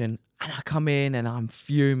shit session, and I come in and I'm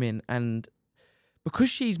fuming, and because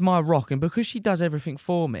she's my rock, and because she does everything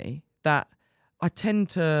for me, that I tend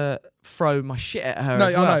to throw my shit at her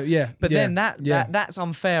as well. I know, yeah. But then yeah. that's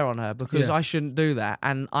unfair on her because Yeah. I shouldn't do that,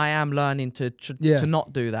 and I am learning to Yeah.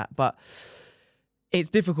 not do that. But it's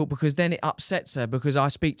difficult because then it upsets her because I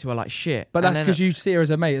speak to her like shit. But that's because you see her as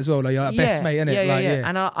a mate as well, like you're a best mate, innit? Yeah.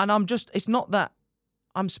 And I'm just, it's not that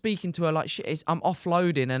I'm speaking to her like shit. I'm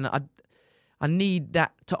offloading, and I need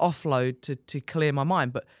that to offload to clear my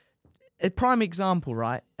mind. But a prime example,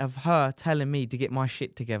 right, of her telling me to get my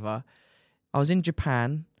shit together. I was in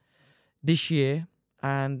Japan this year,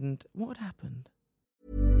 and what had happened?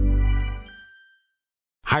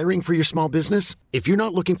 Hiring for your small business? If you're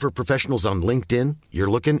not looking for professionals on LinkedIn,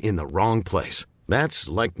 you're looking in the wrong place. That's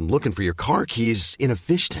like looking for your car keys in a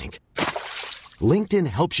fish tank. LinkedIn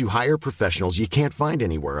helps you hire professionals you can't find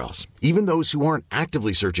anywhere else, even those who aren't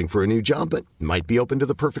actively searching for a new job but might be open to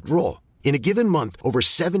the perfect role. In a given month, over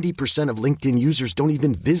 70% of LinkedIn users don't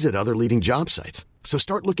even visit other leading job sites. So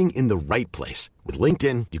start looking in the right place. With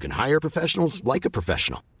LinkedIn, you can hire professionals like a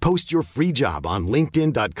professional. Post your free job on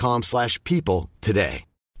linkedin.com/people today.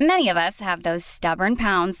 Many of us have those stubborn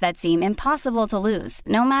pounds that seem impossible to lose,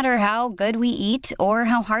 no matter how good we eat or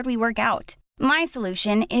how hard we work out. My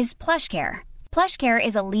solution is PlushCare. PlushCare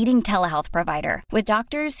is a leading telehealth provider with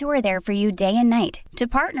doctors who are there for you day and night to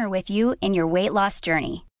partner with you in your weight loss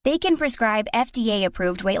journey. They can prescribe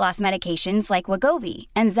FDA-approved weight loss medications like Wegovy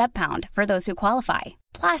and Zepbound for those who qualify.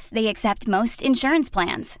 Plus, they accept most insurance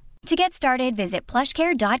plans. To get started, visit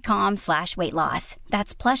plushcare.com/weightloss.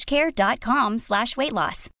 That's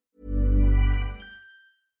plushcare.com/weightloss.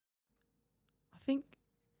 I think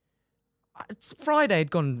Friday had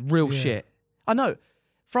gone real shit. I know.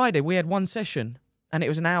 Friday, we had one session, and it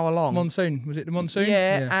was an hour long. Monsoon. Was it the monsoon?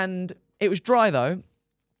 Yeah, and it was dry, though.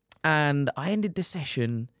 And I ended the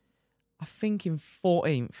session, I think, in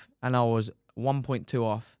 14th, and I was 1.2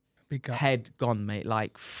 off. Big gut. Head gone, mate.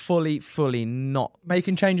 Like, fully not...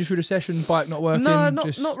 Making changes through the session, bike not working? No,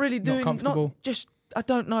 just not really doing... Not comfortable? I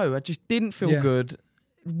don't know. I just didn't feel good. It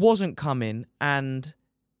wasn't coming, and,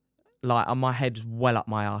 like, my head's well up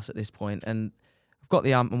my ass at this point, and I've got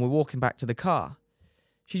the and we're walking back to the car.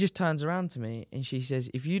 She just turns around to me, and she says,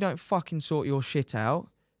 if you don't fucking sort your shit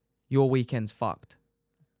out, your weekend's fucked.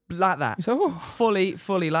 Like that. You said, oh. Fully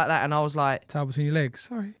like that. And I was like... Towel between your legs,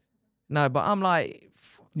 sorry. No, but I'm like...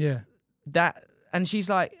 That... And she's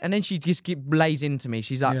like... And then she just lays into me.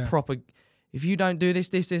 She's like, proper... If you don't do this,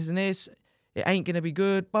 and this, it ain't going to be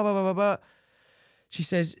good, blah, blah, blah, blah, blah. She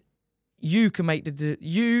says, you can make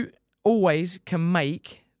you always can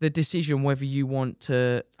make the decision whether you want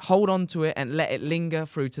to hold on to it and let it linger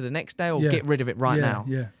through to the next day or get rid of it now.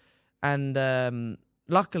 Yeah. And...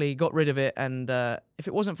 luckily, got rid of it, and if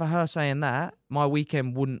it wasn't for her saying that, my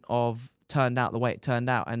weekend wouldn't have turned out the way it turned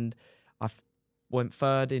out. And I went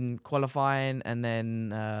third in qualifying, and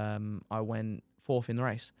then I went fourth in the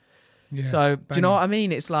race. Yeah, so, do you know what I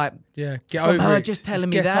mean? It's like, get from over her it. just telling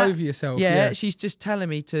me get that. over yourself. Yeah, she's just telling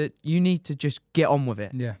me you need to just get on with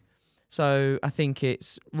it. Yeah. So I think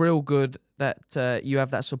it's real good that you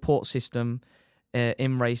have that support system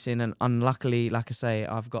in racing, and unluckily, like I say,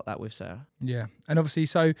 I've got that with Sarah. Yeah, and obviously,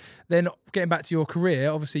 so then getting back to your career,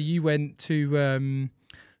 obviously you went to,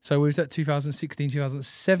 so we was at 2016,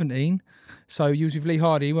 2017, so you was with Lee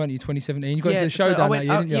Hardy, weren't you, 2017? You got into the showdown that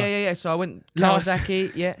year, didn't you? Yeah, so I went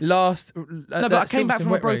Kawasaki, No, but I came back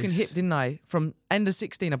from a broken hip, didn't I? From end of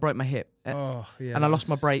 16, I broke my hip. And I lost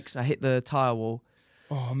my brakes, I hit the tyre wall.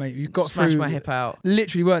 Oh, mate, you got smashed through... my hip out.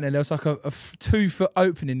 Literally, weren't there? There was like a 2-foot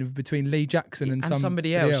opening between Lee Jackson and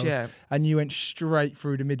somebody else, yeah. And you went straight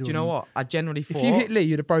through the middle. Do you know what? I generally thought... If you hit Lee,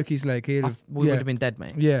 you'd have broke his leg. We would have been dead,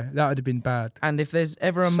 mate. Yeah, that would have been bad. And if there's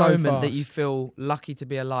ever a moment that you feel lucky to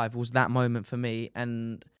be alive, was that moment for me.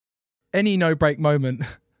 And any no-break moment.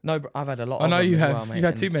 No, I've had a lot of I know you have. Well, mate. You've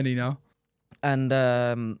had too many now. And,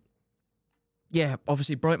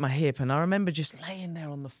 obviously broke my hip. And I remember just laying there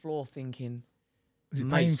on the floor thinking... Was it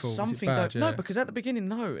painful? Something was it bad, No, because at the beginning,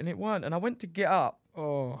 no, and it weren't. And I went to get up.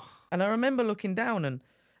 And I remember looking down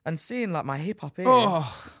and seeing like my hip up here.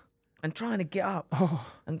 and trying to get up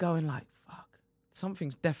and going like, fuck,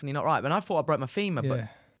 something's definitely not right. And I thought I broke my femur, but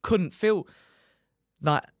couldn't feel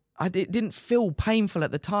like it didn't feel painful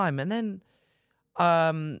at the time. And then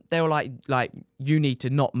they were like, you need to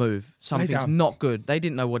not move. Something's not good. They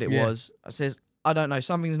didn't know what it was. I says, I don't know,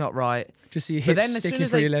 something's not right. Just see your hips sticking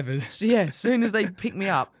through your levers. Yeah, as soon as they picked me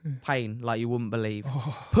up, pain like you wouldn't believe.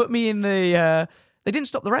 Put me in the... they didn't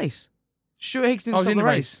stop the race. Stuart Higgs didn't stop the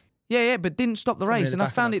race. Yeah, but didn't stop the race. And I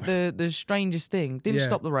found it the strangest thing. Didn't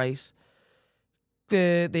stop the race.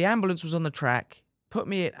 The ambulance was on the track. Put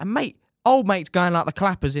me in. And old mate's going like the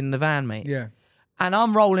clappers in the van, mate. Yeah. And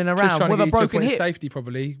I'm rolling around with a broken hip. Safety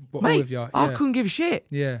probably. All mate, of you. Yeah. I couldn't give a shit.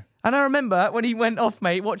 Yeah. And I remember when he went off,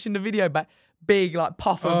 mate, watching the video back, big like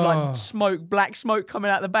puff of like smoke, black smoke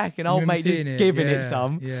coming out the back, and old mate just giving it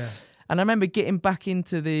some. Yeah. And I remember getting back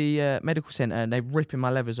into the medical centre and they ripping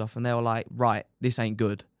my levers off, and they were like, right, this ain't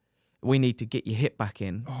good. We need to get your hip back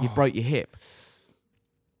in. You broke your hip.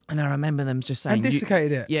 And I remember them just saying... And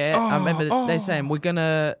dislocated it? Yeah, I remember they saying, we're going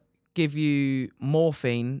to give you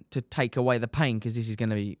morphine to take away the pain because this is going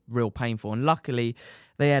to be real painful. And luckily,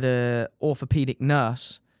 they had a orthopaedic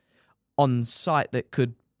nurse on site that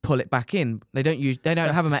could pull it back in. They don't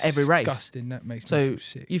have them at every race. Disgusting. That makes me feel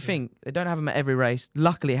sick. You think they don't have them at every race.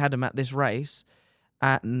 Luckily, I had them at this race,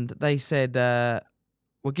 and they said,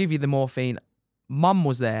 "We'll give you the morphine." Mum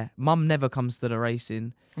was there. Mum never comes to the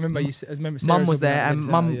racing. I remember Mum was there, and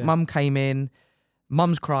Mum came in.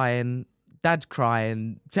 Mum's crying, Dad's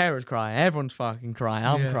crying, Sarah's crying, everyone's fucking crying.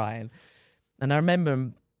 I'm crying, and I remember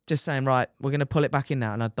them just saying, right, we're going to pull it back in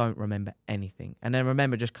now. And I don't remember anything. And then I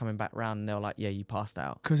remember just coming back round and they were like, yeah, you passed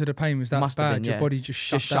out. Because of the pain was that Must bad? Have been, Your body just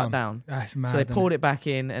shut down? That's mad. So they pulled it back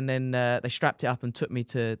in and then they strapped it up and took me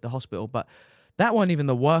to the hospital. But that wasn't even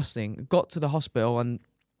the worst thing. Got to the hospital and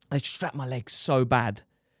they strapped my legs so bad.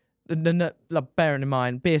 Like, bearing in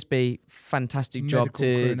mind, BSB, fantastic job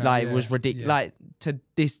to, like, it was ridiculous. Yeah. Like, to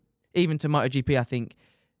this, even to MotoGP, I think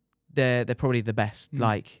they're probably the best,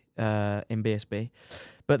 like, in BSB.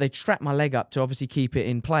 But they strapped my leg up to obviously keep it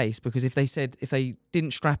in place, because if they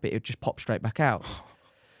didn't strap it, it would just pop straight back out.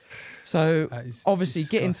 So obviously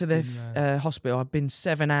getting to the hospital, I've been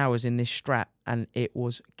 7 hours in this strap and it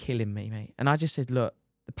was killing me, mate. And I just said, look,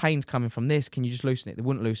 the pain's coming from this. Can you just loosen it? They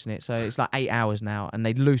wouldn't loosen it. So it's like 8 hours now and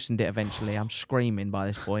they loosened it eventually. I'm screaming by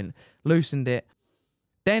this point. Loosened it.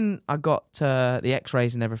 Then I got the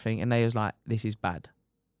x-rays and everything and they was like, this is bad.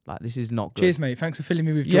 Like, this is not good. Cheers, mate. Thanks for filling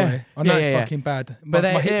me with joy. I know it's fucking bad. My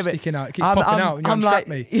hip's sticking out. It keeps popping out and you unstrap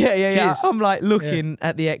me. Yeah. I'm like looking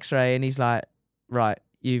at the x-ray and he's like, right,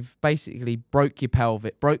 you've basically broke your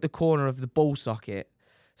pelvic, broke the corner of the ball socket.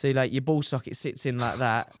 So like your ball socket sits in like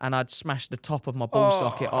that and I'd smashed the top of my ball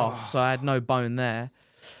socket off. So I had no bone there.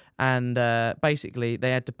 And basically they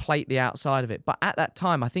had to plate the outside of it. But at that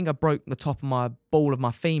time, I think I broke the top of my ball of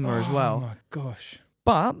my femur as well. Oh my gosh.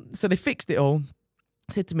 But, so they fixed it all.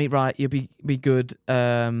 Said to me, right, you'll be good.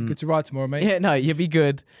 Good to ride tomorrow, mate. Yeah, no, you'll be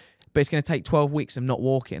good. But it's going to take 12 weeks of not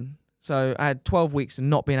walking. So I had 12 weeks of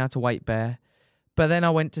not being able to weight bear. But then I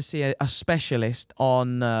went to see a specialist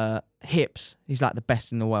on hips. He's like the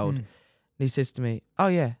best in the world. And he says to me, oh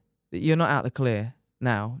yeah, you're not out of the clear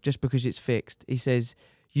now just because it's fixed. He says,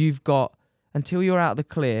 you've got until you're out of the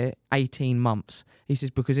clear 18 months. He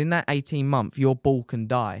says, because in that 18 month, your ball can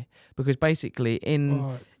die. Because basically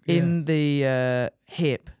in the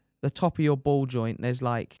hip, the top of your ball joint, there's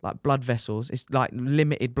like blood vessels. It's like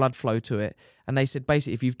limited blood flow to it. And they said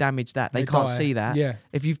basically if you've damaged that, they can't see that. Yeah.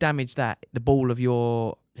 If you've damaged that, the ball of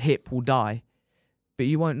your hip will die. But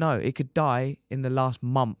you won't know. It could die in the last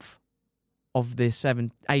month of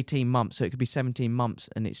the 18 months. So it could be 17 months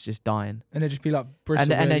and it's just dying. And it'd just be like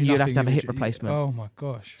bristle. And then you'd have to have a hip replacement. Oh my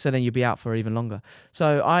gosh. So then you'd be out for even longer.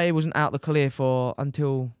 So I wasn't out the clear for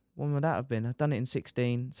until... When would that have been? I'd done it in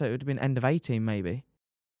 16, so it would have been end of 18 maybe.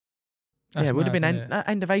 That's it would have been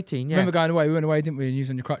end of 18, yeah. I remember going away. We went away, didn't we, and you was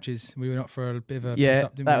on your crutches. We went up for a bit of a piss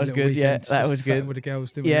up, didn't that we? Was good, weekend, that was good. With the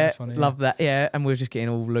girls, didn't we? Yeah, That's funny, love that, yeah. And we were just getting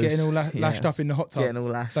all loose. Getting all lashed up in the hot tub. Getting all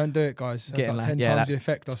lashed. Don't do it, guys. That's like 10 times the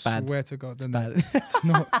effect, I swear to God. It's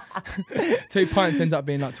not. 2 pints ends up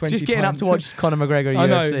being like 20 Just getting pints. up to watch Conor McGregor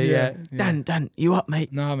UFC, yeah. Dan, you up,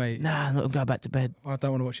 mate? Nah, mate. Nah, I'm not going to go back to bed. I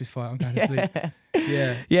don't want to watch this fight. I'm going to sleep.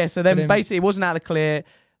 Yeah. Yeah, so then basically it wasn't out of the clear.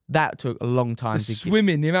 That took a long time to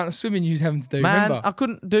swimming, the amount of swimming you was having to do, man, remember? I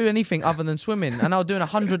couldn't do anything other than swimming. And I was doing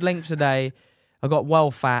 100 lengths a day. I got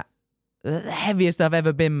well fat. The heaviest I've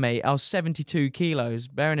ever been, mate. I was 72 kilos.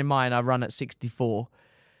 Bearing in mind, I run at 64.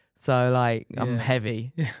 So like I'm Yeah.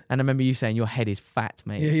 heavy, Yeah. and I remember you saying your head is fat,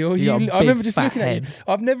 mate. Yeah, You got a I remember big just fat looking head. at you.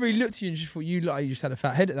 I've never really looked at you and just thought you look like you just had a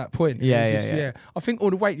fat head at that point. Yeah, It's yeah, just, yeah. I think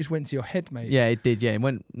all the weight just went to your head, mate. Yeah, it did. Yeah, it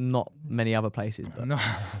went not many other places, but No.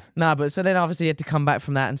 nah. But so then obviously had to come back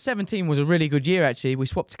from that, and 17 was a really good year actually. We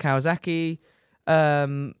swapped to Kawasaki.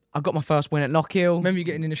 I got my first win at Knockhill. Remember you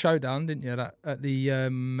getting in the showdown, didn't you? That at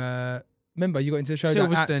the remember you got into the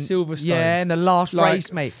showdown at Silverstone. Yeah, in the last Like,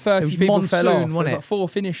 race, mate. 30 it was people monsoon, fell off. There was wasn't like it? 4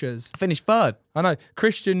 finishers. I finished third. I know.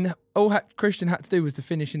 Christian had to do was to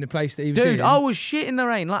finish in the place that he was in. Dude, I was shit in the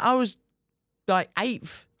rain. Like I was like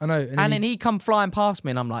 8th. I know. And then he come flying past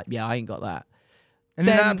me, and I'm like, yeah, I ain't got that. And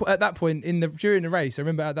then at that point during the race, I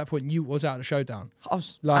remember at that point you was out of the showdown. I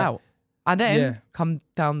was Like, out. And then yeah. come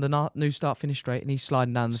down the new start finish straight, and he's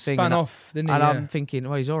sliding down the thing. Spun And off, didn't he? And Yeah. I'm thinking,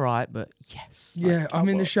 well, he's all right, but yes. like, Yeah, I'm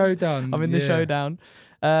in the showdown. I'm in the showdown.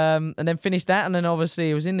 And then finished that, and then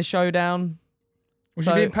obviously it was in the showdown. Was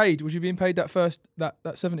So- you being paid? Was you being paid that 17?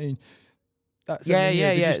 That 17 Yeah, year?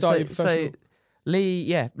 yeah, Did yeah. you start your professional?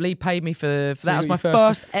 Lee paid me for So that. you Was got my your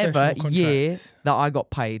first first ever professional year contract. that I got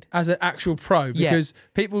paid. As an actual pro, Yeah. because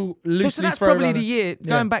people loosely So that's throw probably around the year. Yeah.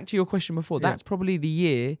 Going back to your question before, Yeah. that's probably the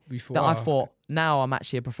year Before, that I thought, now I'm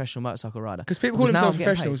actually a professional motorcycle rider. because people call now themselves I'm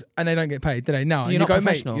getting professionals and they don't get paid, do they? No, and You're you not go,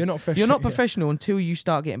 professional. Mate, you're not professional. You're not Yeah. professional until you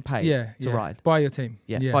start getting paid to ride. by your team.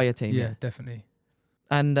 Yeah, by your team, yeah. definitely.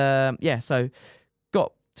 And so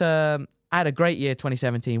got I had a great year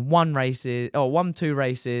 2017. Won 2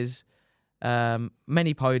 races,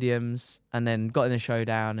 many podiums, and then got in the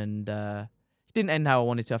showdown, and it didn't end how I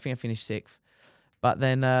wanted to. I think I finished 6th. But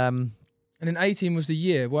then And then 18 was the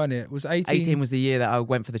year, wasn't it? Was 18 was the year that I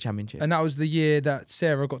went for the championship. and that was the year that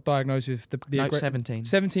Sarah got diagnosed with the No, 17.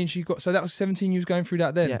 17 she got. So that was 17. You was going through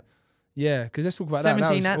that then. Yeah. Yeah, because let's talk about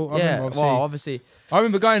 17 that. and, I remember, well, obviously. I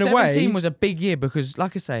remember going away. 17 was a big year because,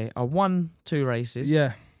 like I say, I won 2 races.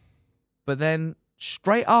 Yeah. But then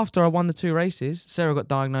straight after I won the 2 races, Sarah got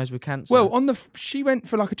diagnosed with cancer. Well, she went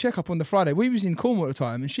for like a checkup on the Friday. We was in Cornwall at the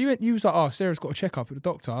time, and she went. You was like, "Oh, Sarah's got a checkup at the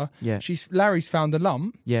doctor." Yeah. Larry's found a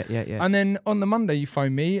lump. Yeah. And then on the Monday you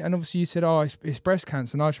phoned me, and obviously you said, "Oh, it's breast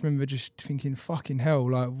cancer." And I just remember just thinking, "Fucking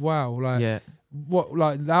hell!" Like, wow, like yeah. what,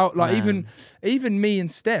 like even me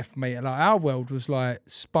and Steph, mate, like our world was like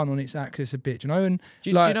spun on its axis a bit, you know. And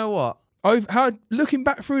Do like, you know what? how looking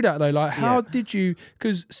back through that though, like how Yeah. did you?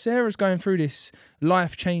 Because Sarah's going through this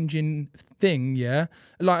life-changing thing, yeah.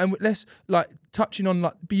 Like, and let's like touching on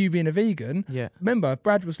like you being a vegan. Yeah. Remember,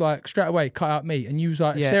 Brad was like straight away cut out meat, and you was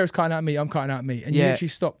like, Yeah. Sarah's cutting out meat, I'm cutting out meat, and you Yeah. literally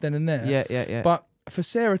stopped then and there. Yeah. But for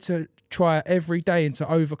Sarah to try every day and to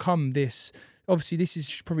overcome this, obviously this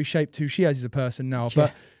is probably shaped who she is as a person now. Yeah.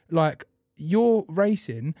 But like you're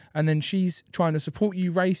racing, and then she's trying to support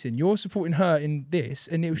you racing. You're supporting her in this,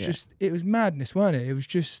 and it was it was madness, weren't it? It was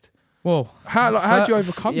just Well, how did you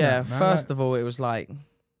overcome that? Man? First of all, it was like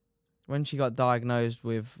when she got diagnosed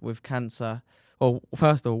with cancer. Well,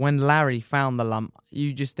 first of all, when Larry found the lump,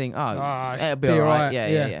 you just think, it'll be all right.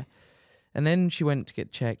 Yeah. And then she went to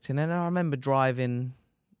get checked, and then I remember driving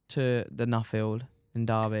to the Nuffield in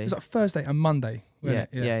Derby. It was like Thursday and Monday. wasn't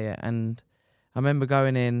it? Yeah. And I remember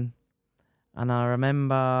going in, and I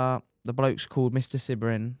remember the bloke's called Mr.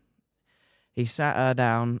 Sibrin. He sat her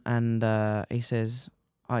down, and he says,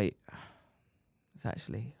 it's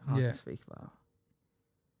actually hard to speak about.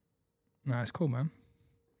 No, it's cool, man.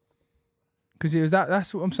 Because it was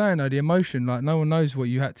that's what I'm saying though, the emotion, like no one knows what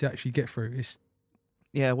you had to actually get through. It's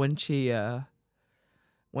Yeah, when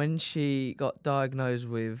she got diagnosed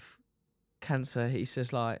with cancer, he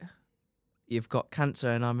says like, "You've got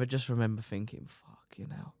cancer," and I just remember thinking,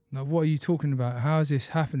 "Fucking hell." like, what are you talking about? How is this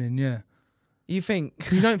happening? Yeah. You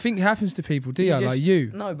think You don't think it happens to people, do you? just- Like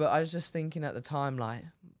you. No, but I was just thinking at the time, like,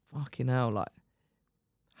 fucking hell, like,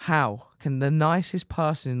 how can the nicest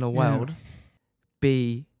person in the world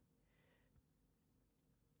be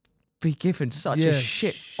given such a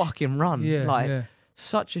shit fucking run? Yeah. like, yeah.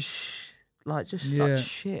 such a such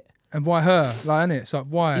shit. And why her? Like, innit? It's like,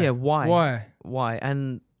 why? Yeah, why? Why? Why?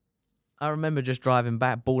 And I remember just driving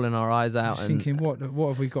back, bawling our eyes out, Just and thinking, what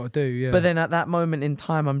have we got to do? Yeah. but then at that moment in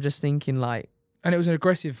time, I'm just thinking like, and it was an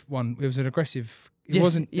aggressive one. It was an aggressive. It yeah,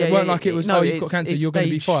 wasn't. yeah, it weren't yeah, like it was. no, Oh, you've got it's- cancer. it's You're going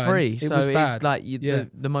to be stage fine. 3, It so was it's bad. like Yeah.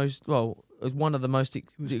 the most, well, it was one of the most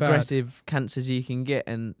was bad. aggressive cancers you can get,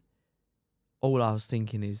 and all I was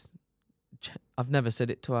thinking is, I've never said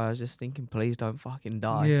it to her. I was just thinking, please don't fucking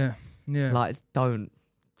die. Yeah. Yeah. Like, don't.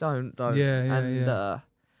 Yeah, And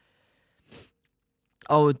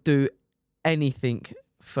I would do anything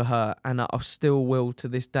for her, and I still will to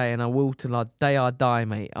this day, and I will till the day I die,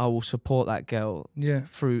 mate. I will support that girl yeah.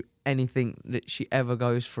 through anything that she ever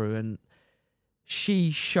goes through, and she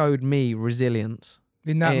showed me resilience.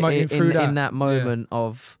 in that moment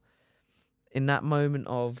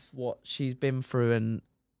of what she's been through, and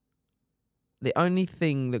the only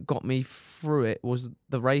thing that got me through it was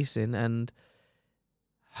the racing and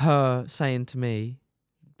her saying to me,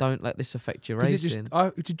 "Don't let this affect your racing."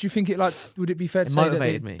 Did you think it would it be fair to it say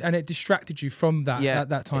motivated that me, and it distracted you from that at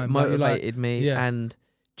that time? It motivated me, and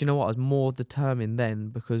do you know what? I was more determined then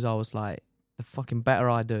because I was like, the fucking better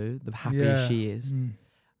I do, the happier she is,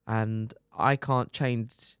 and I can't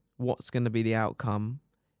change what's going to be the outcome.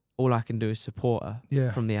 All I can do is support her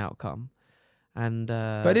from the outcome. And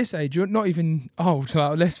but at this age, you're not even old.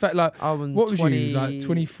 Like, what was 20, you like?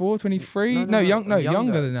 24, 23?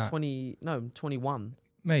 Younger than that. 21,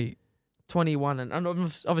 mate. 21, and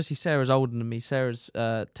obviously Sarah's older than me. Sarah's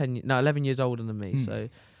 11 years older than me. So,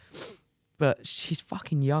 but she's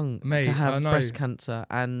fucking young to have breast cancer.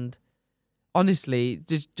 And honestly,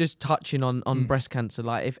 just touching on breast cancer,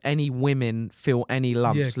 like if any women feel any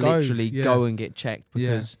lumps, go and get checked,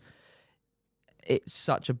 because it's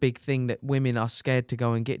such a big thing that women are scared to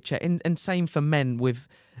go and get checked. And same for men with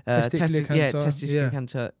testicular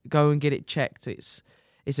cancer. Go and get it checked. It's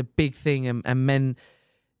a big thing, and men,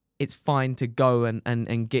 it's fine to go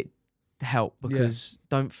and get help, because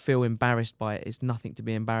don't feel embarrassed by it. It's nothing to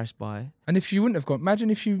be embarrassed by. And if you wouldn't have gone, imagine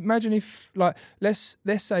if like let's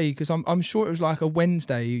say, because I'm sure it was like a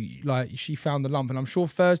Wednesday, like she found the lump, and I'm sure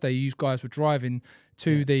Thursday you guys were driving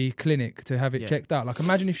to the clinic to have it checked out. Like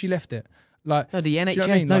imagine if she left it. Like no, the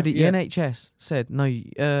NHS. You know what I mean? The NHS said no.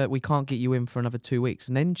 We can't get you in for another 2 weeks,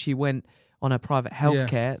 and then she went on her private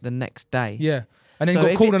healthcare the next day. Yeah, and then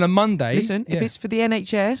got called on a Monday. Listen, if it's for the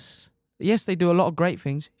NHS, yes, they do a lot of great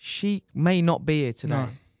things. She may not be here today. No,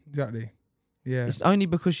 exactly. Yeah, it's only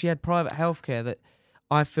because she had private healthcare that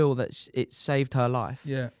I feel that it saved her life.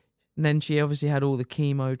 Yeah, and then she obviously had all the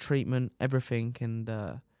chemo treatment, everything, and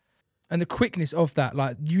the quickness of that,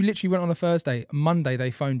 like you literally went on a Thursday, Monday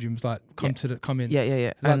they phoned you and was like, come in. Yeah.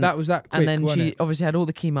 Like and that was that quick, and then she it? obviously had all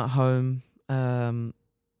the chemo at home.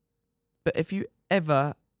 But if you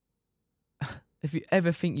ever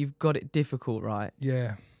think you've got it difficult, right?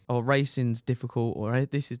 Yeah. Or racing's difficult, or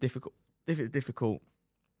this is difficult. If it's difficult,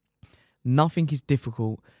 nothing is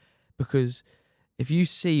difficult, because if you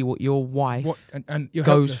see what your wife and you're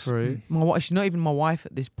goes helpless. through, my wife, she's not even my wife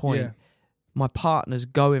at this point. Yeah. My partner's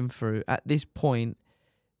going through at this point,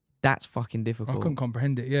 that's fucking difficult. I couldn't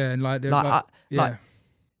comprehend it. Yeah, and like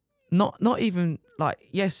not even like,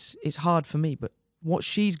 yes, it's hard for me, but what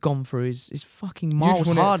she's gone through is fucking miles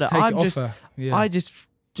harder. I just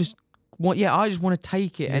want to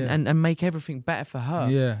take it and make everything better for her.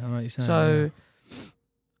 Yeah, I know what you're saying. So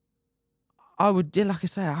I would, like I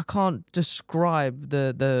say, I can't describe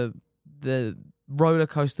the roller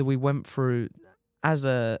coaster we went through as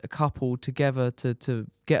a couple together to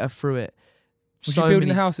get her through it. Was you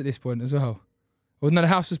building a house at this point as well? Or no, the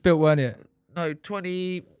house was built, weren't it? No,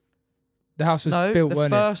 20... The house was built,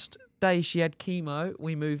 weren't it? The first day she had chemo,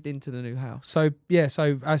 we moved into the new house. So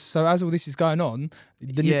as all this is going on,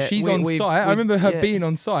 she's on site. I remember her being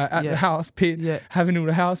on site at the house, having all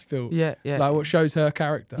the house built. Yeah. Like what shows her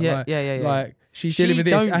character. Yeah. Like she's dealing with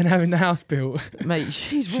this and having the house built. Mate,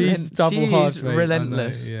 she's double hard, mate.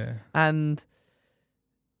 Relentless. I know, yeah. And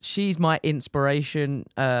she's my inspiration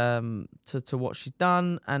to what she's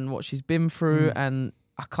done and what she's been through, and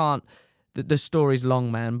I can't. The story's long,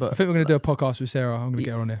 man. But I think we're going to do a podcast with Sarah. I'm going to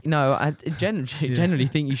get her on here. No, I generally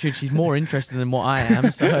think you should. She's more interested than what I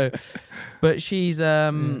am. So, but she's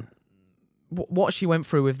what she went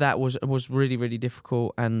through with that was really, really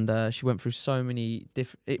difficult, and she went through so many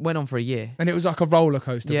different. It went on for a year, and it was like a roller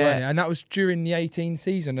coaster, wasn't it? And that was during the 18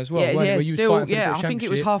 season as well. Yeah, where you was fighting for the I think it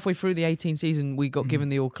was halfway through the 18 season we got given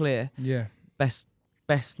the all clear. Yeah, best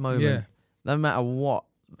moment. Yeah, no matter what.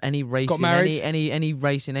 Any racing, any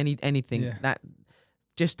racing, anything. That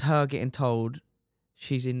just her getting told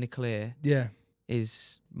she's in the clear. Yeah,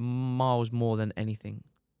 is miles more than anything.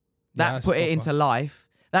 That put it into life.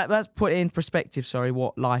 That's put it in perspective. Sorry,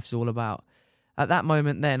 what life's all about. At that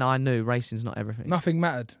moment, then I knew racing's not everything. Nothing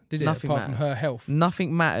mattered, did it? Nothing apart mattered. from her health.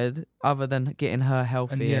 Nothing mattered other than getting her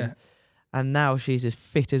healthy. And now she's as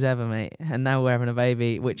fit as ever, mate. And now we're having a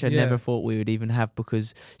baby, which I never thought we would even have,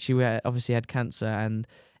 because she obviously had cancer and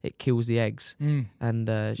it kills the eggs. And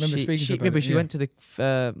she went to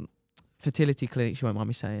the fertility clinic, she won't mind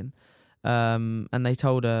me saying. And they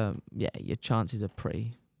told her, your chances are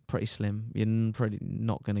pretty slim. You're pretty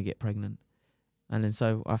not going to get pregnant. And then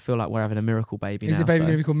so I feel like we're having a miracle baby now. Is the baby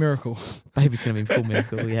going to be called Miracle? Baby's going to be called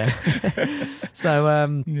Miracle, yeah.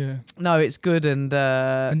 So, no, it's good. And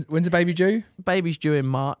when's the baby due? Baby's due in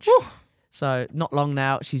March. Woo! So not long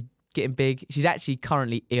now. She's getting big. She's actually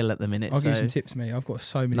currently ill at the minute. I'll give you some tips, mate. I've got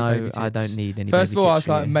so many baby tips. No, I don't need any First baby of all, I tips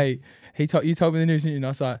was like, mate, you told me the news, didn't you? And I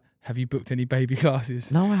was like, have you booked any baby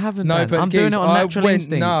classes? No, I haven't. No, Dan. but I'm doing it on natural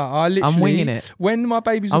instinct. No, I literally. I'm winging it. When my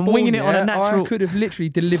babies were born, winging it on a natural. I could have literally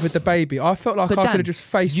delivered the baby. I felt like But I Dan, could have just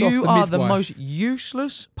faced off the midwife. You are the most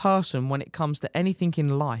useless person when it comes to anything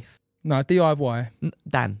in life. No, DIY.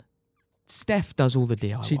 Dan, Steph does all the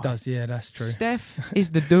DIY. She does, yeah, that's true. Steph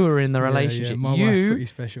is the doer in the relationship. Yeah, my wife's pretty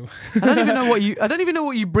special. I don't even know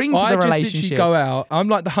what you bring to the relationship. I just literally go out. I'm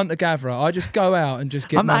like the hunter gatherer. I just go out and just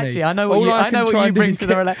get money. Actually, I know what you bring to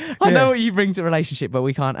the relationship. I know what you bring to the relationship, but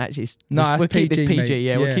we can't actually. We'll keep this PG.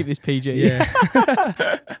 Yeah, we'll keep this PG.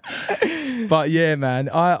 Yeah. But yeah, man,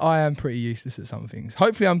 I am pretty useless at some things.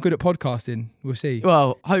 Hopefully, I'm good at podcasting. We'll see.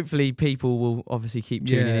 Well, hopefully, people will obviously keep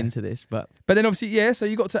tuning into this. But then obviously, yeah. So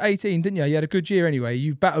you got to 18, didn't you? You had a good year anyway.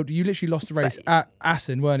 You battled. You literally lost the race at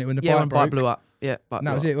Assen, weren't it? When the bike broke. Blew up. Yeah, and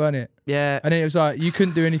that was it, weren't it? Yeah. And then it was like you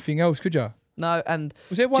couldn't do anything else, could you? No. And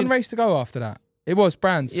was there one race to go after that? It was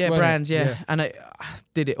Brands. Yeah, Brands. Yeah. And I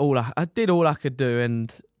did it all. I did all I could do,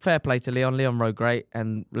 and fair play to Leon. Leon rode great,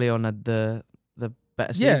 and Leon had the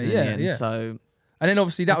better season in the end. Yeah. So. And then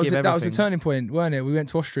obviously that was the turning point, weren't it? We went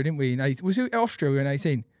to Austria, didn't we? Was it Austria? We were in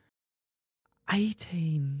 18.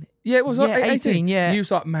 18. Yeah, it was like 18. Yeah. And you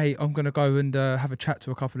was like, mate, I'm gonna go and have a chat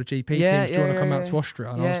to a couple of GP teams. Do you want to come out to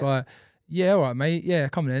Austria? And I was like, yeah, all right, mate. Yeah,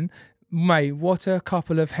 come in. Mate, what a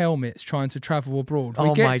couple of helmets trying to travel abroad.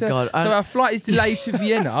 God. So our flight is delayed to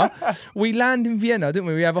Vienna. We land in Vienna, didn't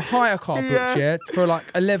we? We have a hire car booked for like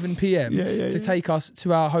 11 p.m. to take us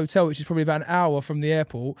to our hotel, which is probably about an hour from the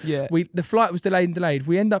airport. Yeah. The flight was delayed.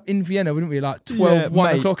 We end up in Vienna, wouldn't we? Like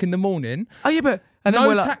 1 o'clock in the morning. Oh, yeah, but... And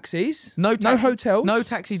no taxis, no hotels. No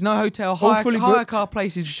taxis, no hotel. Hire car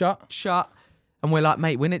places shut. And we're like,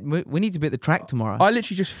 mate, we need to be at the track tomorrow. I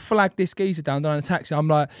literally just flagged this geezer down in a taxi. I'm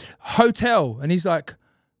like, hotel. And he's like,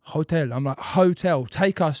 hotel. I'm like, hotel.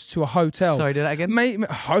 Take us to a hotel. Sorry, do that again? Mate,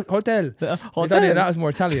 hotel. That was more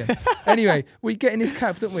Italian. Anyway, we get in this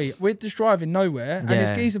cab, don't we? We're just driving nowhere. And this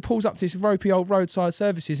geezer pulls up to this ropey old roadside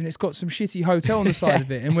services and it's got some shitty hotel on the side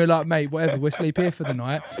of it. And we're like, mate, whatever, we'll sleep here for the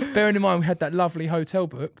night. Bearing in mind, we had that lovely hotel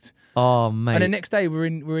booked. Oh, mate. And the next day, we're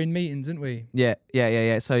in meetings, didn't we? Yeah.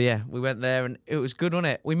 So, we went there and it was good, wasn't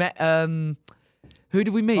it? We met... Who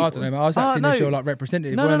did we meet? I don't know, man. I was acting as your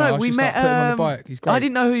representative. No. I was we just met. Put him on the bike. He's great. I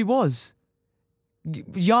didn't know who he was. The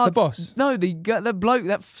boss. No, the bloke,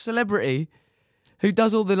 that celebrity who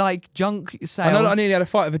does all the junk sales. I know that I nearly had a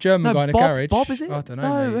fight with a German guy in a garage. Bob, is it? I don't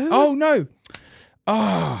know. No.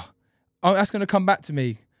 Oh, that's going to come back to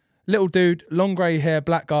me. Little dude, long grey hair,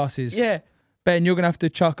 black glasses. Yeah. Ben, you're going to have to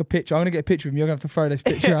chuck a picture. I'm going to get a picture of him. You're going to have to throw this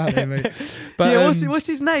picture out there, mate. But, what's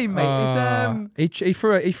his name, mate? He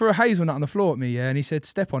threw a hazelnut on the floor at me, and he said,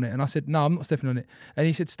 step on it. And I said, no, I'm not stepping on it. And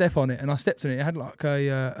he said, step on it. And I stepped on it. It had like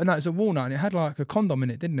it's a walnut, and it had like a condom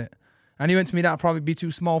in it, didn't it? And he went to me, that'll probably be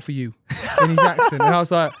too small for you, in his accent. And I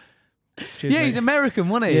was like, cheers, mate. He's American,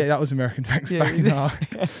 wasn't he? Yeah, that was American. Thanks, back in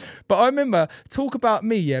the But I remember, talk about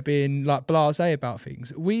me, being like blasé about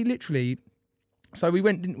things. We literally... So we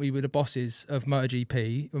went, didn't we, with the bosses of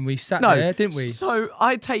MotoGP, and we sat there, didn't we? So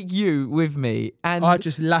I take you with me, and I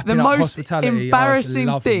just lapping up hospitality. The most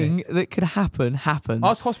embarrassing thing that could happen happened. I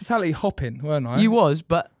was hospitality hopping, weren't I? You was,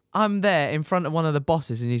 but I'm there in front of one of the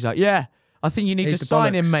bosses, and he's like, "Yeah, I think you need to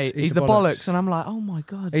sign him, mate. He's the bollocks." And I'm like, "Oh my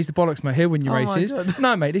god, he's the bollocks, mate. He'll win your races."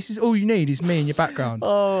 No, mate, this is all you need is me in your background.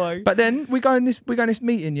 But then we go in this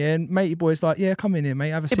meeting, and matey boy's like, "Yeah, come in here, mate.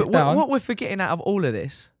 Have a sit down." What we're forgetting out of all of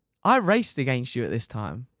this. I raced against you at this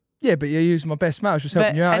time. Yeah, but you're using my best mate. I was just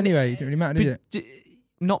helping you out anyway. It didn't really matter, did it?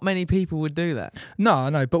 Not many people would do that.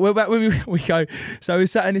 No. But we're back when we go. So we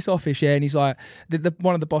sat in this office, and he's like,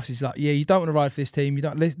 one of the bosses is like, yeah, you don't want to ride for this team. You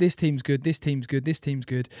don't. This team's good. This team's good. This team's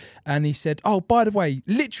good. And he said, oh, by the way,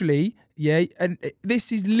 literally, and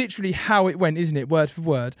this is literally how it went, isn't it? Word for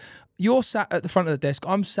word. You're sat at the front of the desk.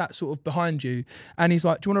 I'm sat sort of behind you, and he's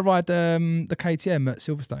like, do you want to ride the KTM at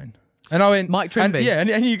Silverstone? And I went, Mike Trimby.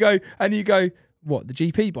 And you go, what, the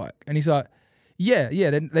GP bike? And he's like, yeah.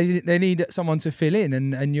 They need someone to fill in,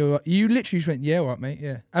 and you literally just went, yeah, all right, mate,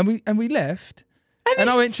 yeah. And we left, and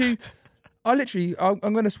I went to, I'm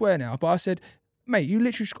going to swear now, but I said, mate, you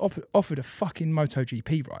literally just offered a fucking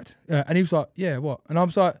MotoGP ride, and he was like, yeah, what? And I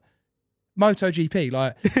was like, MotoGP,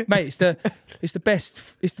 like, mate, it's the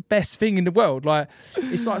best thing in the world. Like,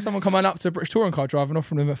 it's like someone coming up to a British touring car driver and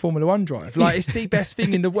offering them a Formula One drive. Like, it's the best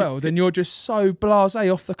thing in the world, and you're just so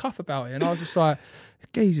blasé off the cuff about it. And I was just like,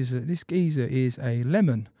 this geezer is a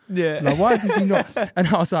lemon. Yeah. Like, why does he not? And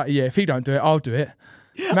I was like, yeah, if he don't do it, I'll do it.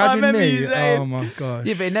 Imagine me. you saying, oh my gosh.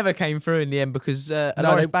 Yeah, but it never came through in the end because No,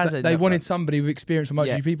 Aloris Bazza. they wanted somebody with experience on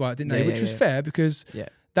MotoGP bike, didn't they? Yeah, Which was fair because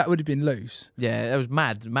that would have been loose. Yeah, it was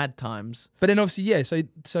mad times. But then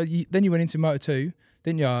obviously, then you went into Moto2,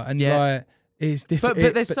 didn't you? And like, it's different.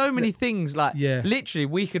 But there's so many things, like, literally,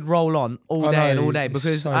 we could roll on all day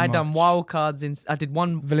because so I done much. wild cards I did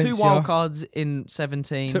Valencia. 2 wild cards in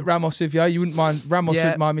 17. Took Ramos with you. You wouldn't mind, Ramos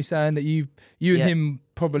wouldn't mind me saying that you and him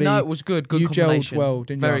probably. No, it was good you combination. gelled well,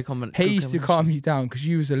 didn't Very you? combination. He used to calm you down because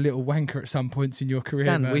you was a little wanker at some points in your career,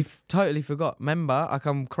 Dan, man. we've totally forgot. Remember, I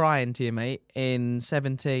come crying to you, mate, in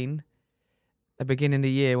 17, the beginning of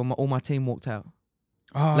the year when all my team walked out.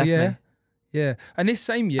 Oh, left yeah. me. Yeah. And this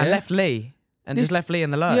same year. I left Lee. And just left Lee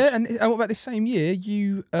in the lurch. Yeah, and what about this same year?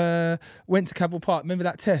 You went to Cabell Park. Remember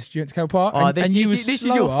that test? You went to Cabell Park. Oh, and this is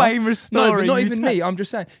your famous story. No, but not even me. I'm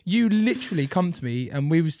just saying. You literally come to me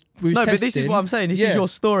and we was no, testing. but this is what I'm saying. This is your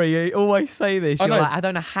story. You always say this. You're like, I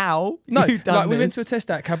don't know how you've done we this. went to a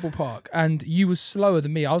test at Cabell Park and you was slower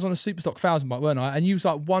than me. I was on a Superstock 1000 bike, weren't I? And you was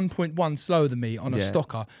like 1.1 slower than me on a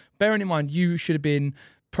stocker. Bearing in mind, you should have been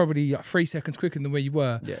probably like 3 seconds quicker than where you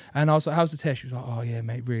were. Yeah. And I was like, how's the test? She was like, oh yeah,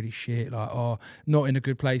 mate, really shit. Like, oh, not in a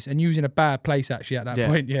good place. And you was in a bad place actually at that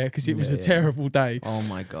point, because it was a terrible day. Oh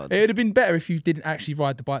my God. It would have been better if you didn't actually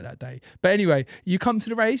ride the bike that day. But anyway, you come to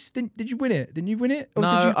the race. Did you win it? Didn't you win it? Or no,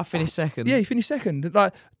 did you, I finished second. Yeah, you finished second.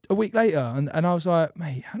 Like a week later. And I was like,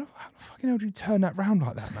 mate, how the fucking hell did you turn that round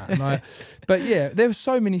like that, man? Like, but yeah, there were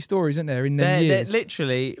so many stories, isn't there, in them years.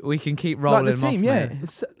 Literally, we can keep rolling like the team, off, mate.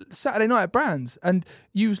 It's Saturday night at Brands, and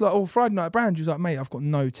you was like, Friday night at Brands, you was like, mate, I've got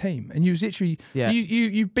no team, and you was literally,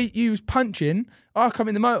 you was punching. I come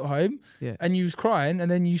in the motorhome, and you was crying,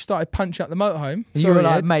 and then you started punching up the motorhome. You were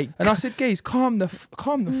like, mate, and I said, geez, calm the fuck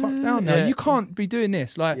down now. You can't be doing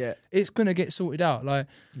this. Like, it's gonna get sorted out. Like,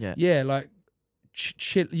 like.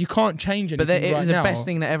 Chill. You can't change anything. But it was the best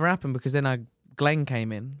thing that ever happened because then Glenn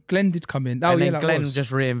came in. Glenn did come in. And then Glenn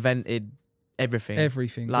just reinvented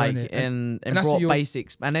everything. Like, and brought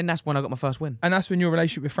basics. And then that's when I got my first win. And that's when your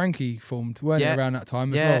relationship with Frankie formed, weren't it, around that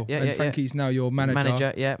time as well? And Frankie's now your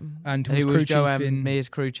manager. And he was crew Joe chief me as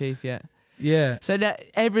crew chief, Yeah. So that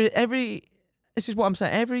every this is what I'm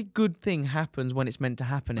saying. Every good thing happens when it's meant to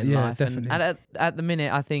happen in life. Definitely. And at the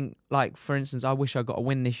minute, I think, like, for instance, I wish I got a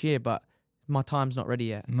win this year, but my time's not ready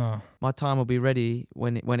yet. No. My time will be ready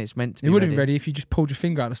when it's meant to be. It would have been ready if you just pulled your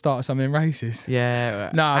finger out at the start of some of them races. Yeah.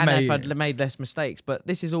 And if I'd made less mistakes. But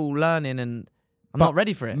this is all learning and I'm not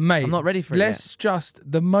ready for it. Mate, I'm not ready for it Let's just,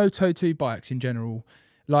 the Moto2 bikes in general,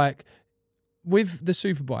 like, with the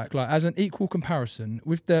superbike, like, as an equal comparison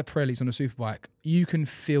with the Pirellis on a superbike, you can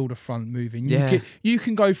feel the front moving. You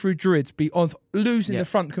can go through Druids, losing the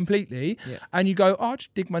front completely, and you go, I'll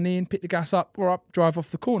just dig my knee and pick the gas up or drive off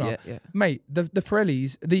the corner. Mate, the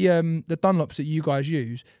Pirellis, the Dunlops that you guys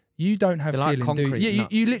use, you don't have feeling, like concrete, do you? Yeah,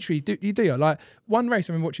 you literally do. You do. Like, one race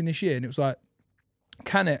I've been watching this year, and it was like,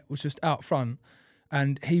 Canet was just out front,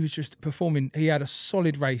 and he was just performing. He had a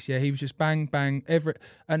solid race. Yeah, he was just bang, bang,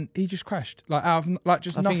 and he just crashed like out of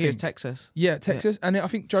just nothing. I think it was Texas. Yeah, Texas, and I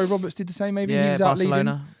think Joe Roberts did the same. Maybe he was out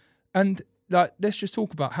Barcelona. leading. And like, let's just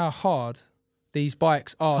talk about how hard these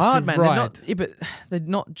bikes are hard, to man. ride. But they're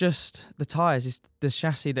not just the tyres; it's the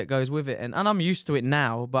chassis that goes with it. And I'm used to it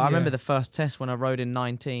now. But I remember the first test when I rode in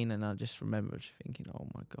 19, and I just remember just thinking, "Oh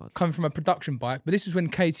my God!" Coming from a production bike, but this is when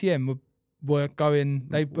KTM were going.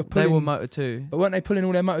 They were Moto2, but weren't they pulling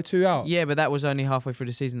all their Moto2 out? Yeah, but that was only halfway through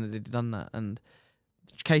the season that they'd done that, and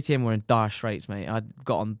KTM were in dire straits, mate. I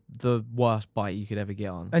got on the worst bike you could ever get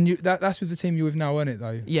on. And that's with the team you're with now, weren't it,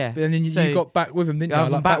 though? Yeah. And then you got back with them, didn't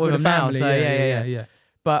you? I'm back with them now, so yeah.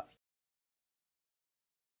 But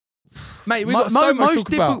mate, we've got so much to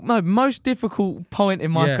talk about. No, most difficult point in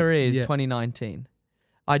my career is 2019.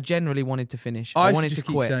 I generally wanted to finish. I wanted to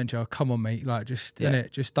quit. Keep saying to her, come on, mate, like,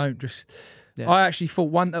 don't. I actually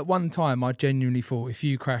thought at one time, I genuinely thought, if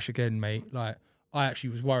you crash again, mate, like, I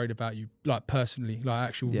actually was worried about you, like, personally, like,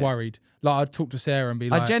 actually worried. Like, I'd talk to Sarah and be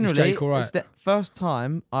like, is Jake all right? It's the first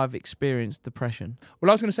time I've experienced depression.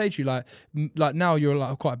 Well, I was going to say to you, like now you're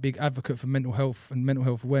like quite a big advocate for mental health and mental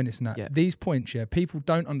health awareness and that. Yeah. These points, people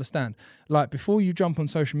don't understand. Like, before you jump on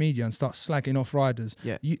social media and start slagging off riders,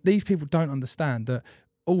 these people don't understand that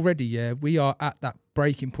already, we are at that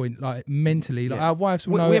breaking point, like, mentally. Like, our wives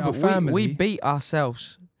will know it, our family. We beat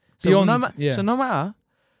ourselves. So no matter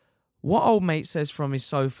what old mate says from his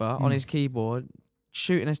sofa on his keyboard,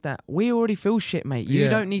 shooting us down, we already feel shit, mate. You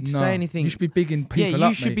don't need to say anything. You should be bigging people up,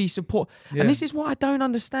 you should be support. Yeah. And this is what I don't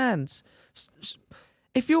understand.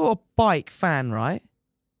 If you're a bike fan, right,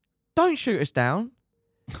 don't shoot us down.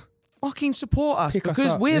 Fucking support us,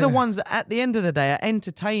 because we're the ones that at the end of the day are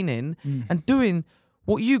entertaining and doing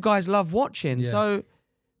what you guys love watching. Yeah. So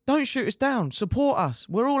don't shoot us down. Support us.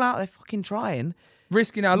 We're all out there fucking trying.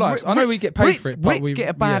 Risking our lives. I know we get paid for it, but Brits get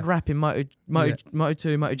a bad rap in Moto2,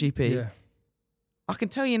 MotoGP. Yeah. I can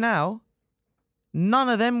tell you now, none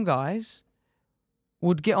of them guys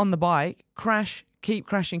would get on the bike, crash, keep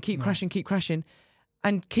crashing,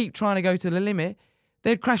 and keep trying to go to the limit.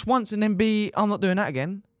 They'd crash once and then be, I'm not doing that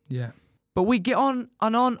again. Yeah. But we get on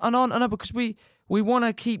and on and on and on because we want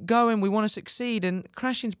to keep going, we want to succeed, and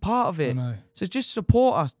crashing's part of it. I know. So just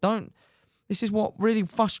support us. This is what really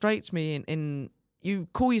frustrates me in you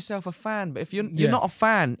call yourself a fan, but if you're not a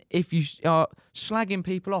fan, if you are slagging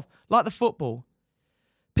people off, like the football.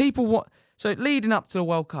 So leading up to the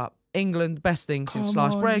World Cup, England, best thing since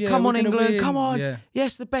sliced bread. Come on, England, come on. Yeah.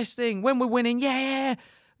 Yes, the best thing. When we're winning, yeah.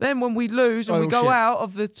 Then when we lose and we go out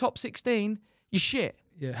of the top 16, you're shit.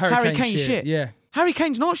 Yeah, Harry Kane's shit. Yeah. Harry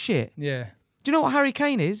Kane's not shit. Yeah. Do you know what Harry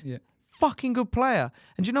Kane is? Yeah. Fucking good player.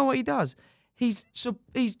 And do you know what he does? He's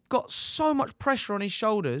got so much pressure on his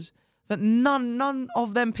shoulders that none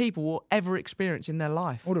of them people will ever experience in their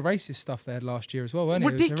life. All the racist stuff they had last year as well, weren't it?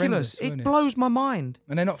 Ridiculous. It blows my mind.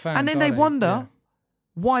 And they're not fans. And then they wonder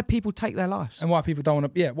why people take their lives. And why people don't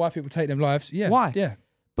want to. Yeah, why people take their lives. Yeah. Why? Yeah.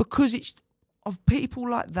 Because it's of people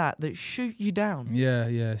like that shoot you down. Yeah,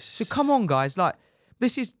 yeah. So come on, guys. Like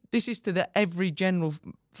this is to the every general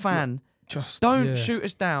fan. Just don't shoot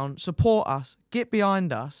us down. Support us. Get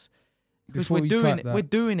behind us. Because we're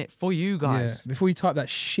doing it for you guys. Yeah. Before you type that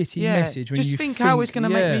shitty message, when just you think how it's going to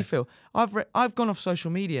make me feel. I've gone off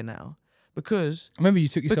social media now because I remember you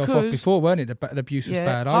took yourself off before, weren't it? The abuse was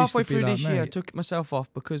bad. Halfway through this year, I took myself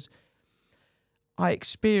off because I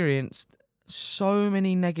experienced so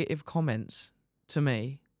many negative comments to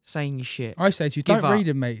me saying you shit. I say to you, don't read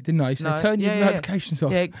them, mate. Didn't I? You said turn your notifications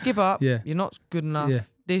off. Yeah, give up. Yeah. You're not good enough. Yeah.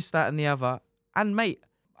 This, that, and the other. And mate,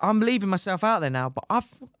 I'm leaving myself out there now, but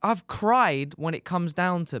I've cried when it comes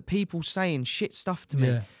down to people saying shit stuff to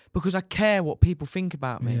me because I care what people think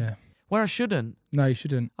about me. Yeah. Where I shouldn't. No, you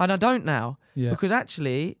shouldn't. And I don't now. Yeah. Because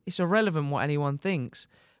actually, it's irrelevant what anyone thinks.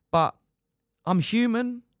 But I'm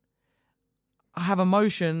human. I have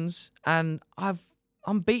emotions, and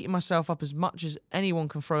I'm beating myself up as much as anyone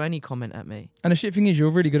can throw any comment at me. And the shit thing is, you're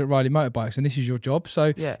really good at riding motorbikes, and this is your job.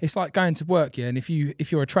 So it's like going to work, and if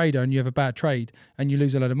you're a trader and you have a bad trade and you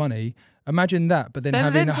lose a load of money, imagine that. But then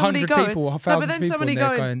having 100 people or thousands of people, and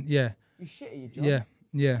they're going, you're shit at your job.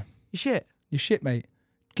 Yeah. You're shit. You're shit, mate.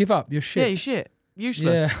 Give up. You're shit. Yeah, you're shit.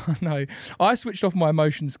 Useless. Yeah, I know. I switched off my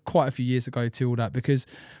emotions quite a few years ago to all that because.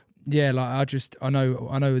 Yeah, like I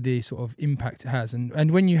know the sort of impact it has,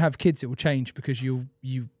 and when you have kids, it will change because you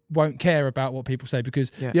won't care about what people say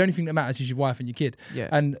because the only thing that matters is your wife and your kid. Yeah.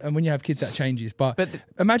 And when you have kids, that changes. But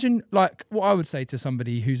imagine like what I would say to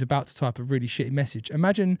somebody who's about to type a really shitty message.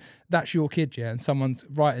 Imagine that's your kid, and someone's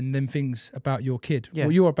writing them things about your kid. Yeah.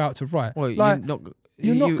 Well, you're about to write. Well, like,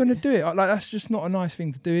 you're not going to do it. Like that's just not a nice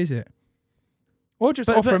thing to do, is it? Or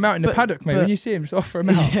just offer him out in the paddock, mate. When you see him, just offer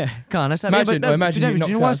him out. Yeah, can't. Imagine do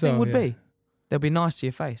you know what thing would be? They'll be nice to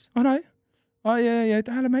your face. I know. Oh, yeah.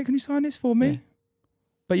 Hello, mate, can you sign this for me? Yeah.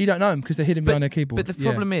 But you don't know them because they're hidden behind their keyboard. But the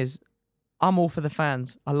problem is, I'm all for the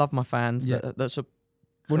fans. I love my fans. Yeah.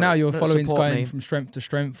 Now your following's going me from strength to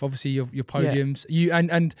strength. Obviously, your podiums. You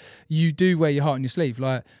and you do wear your heart on your sleeve.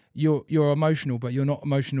 Like you're emotional, but you're not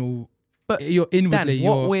emotional. But you're inwardly. Dan,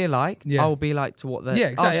 what we're like, I'll be like to what they're. Yeah,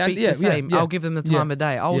 exactly. I'll speak the same. Yeah. I'll give them the time of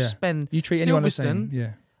day. I'll spend. You treat anyone the same.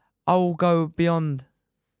 Yeah. I'll go beyond,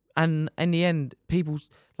 and in the end, people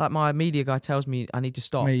like my media guy tells me I need to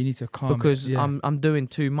stop. Mate, you need to calm because I'm doing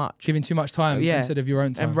too much, giving too much time instead of your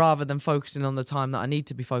own time, and rather than focusing on the time that I need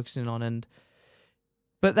to be focusing on.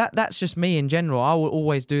 But that's just me in general. I will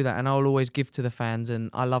always do that, and I will always give to the fans, and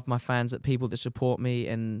I love my fans, that people that support me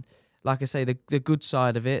and. Like I say, the good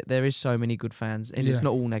side of it, there is so many good fans, and it's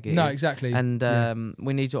not all negative. No, exactly. And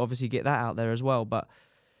we need to obviously get that out there as well. But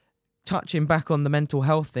touching back on the mental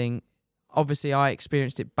health thing, obviously I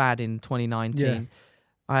experienced it bad in 2019. Yeah.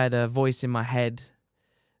 I had a voice in my head,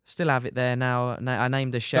 still have it there now. I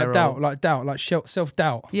named her Cheryl. Like doubt,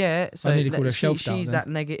 self-doubt. Yeah, so I nearly call her self-doubt. She's that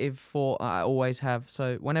negative thought I always have.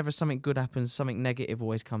 So whenever something good happens, something negative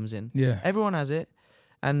always comes in. Yeah. Everyone has it.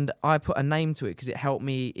 And I put a name to it because it helped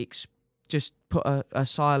me just put a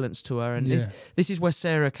silence to her. And this is where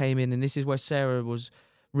Sarah came in, and this is where Sarah was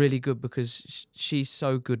really good because she's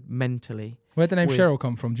so good mentally. Where'd the name Cheryl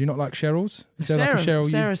come from? Do you not like Cheryls?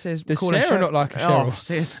 Sarah says... Does Sarah not like a Cheryl?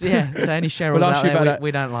 So any Cheryls out there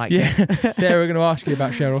we don't like. Yeah, Sarah, we're going to ask you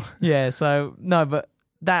about Cheryl. Yeah, so... No, but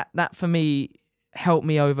that for me helped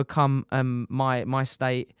me overcome my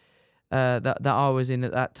state that I was in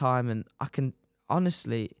at that time. And I can...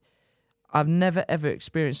 Honestly, I've never ever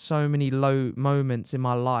experienced so many low moments in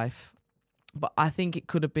my life, but I think it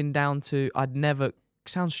could have been down to I'd never,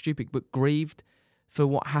 sounds stupid, but grieved for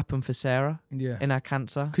what happened for Sarah in her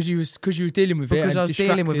cancer. Because you was dealing with it. Because I was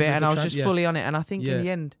dealing with it and I was just yeah. fully on it. And I think in the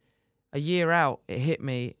end, a year out, it hit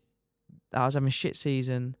me. I was having a shit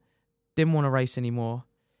season, didn't want to race anymore.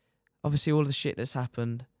 Obviously, all the shit that's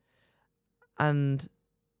happened. And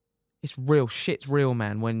it's real. Shit's real,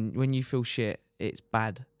 man. When you feel shit, it's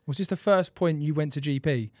bad. Was this the first point you went to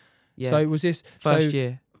GP? Yeah. So was this... First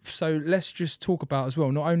year. So let's just talk about as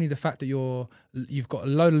well, not only the fact that you've got a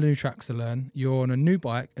load of new tracks to learn, you're on a new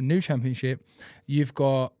bike, a new championship, you've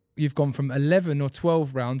gone from 11 or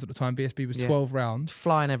 12 rounds at the time, BSB was 12 rounds.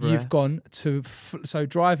 Flying everywhere. You've gone to, so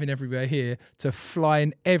driving everywhere here, to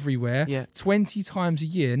flying everywhere, 20 times a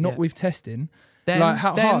year, not with testing. Then, like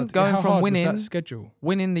how hard from winning, was that schedule?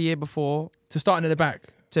 Winning the year before. To starting at the back.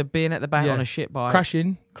 To being at the back on a shit bike.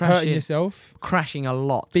 Crashing, hurting yourself. Crashing a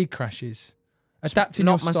lot. Big crashes. Adapting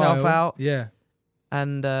knock your myself style. out. Yeah.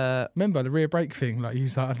 And remember the rear brake thing? Like you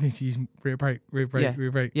was like, I need to use rear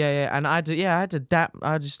brake. Yeah. And I had to adapt.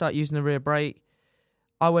 I had to start using the rear brake.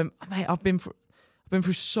 I went, mate, I've been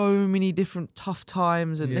through so many different tough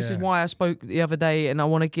times, and this is why I spoke the other day. And I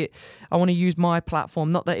want to use my platform.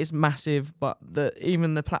 Not that it's massive, but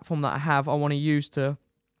even the platform that I have, I want to use to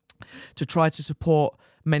try to support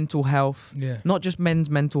mental health, not just men's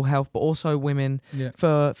mental health, but also women,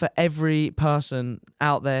 for every person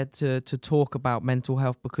out there to talk about mental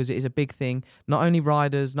health, because it is a big thing. Not only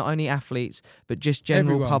riders, not only athletes, but just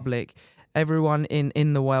general public. Everyone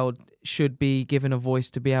in the world should be given a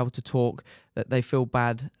voice to be able to talk that they feel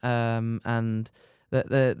bad, and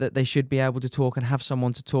that they should be able to talk and have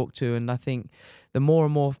someone to talk to. And I think the more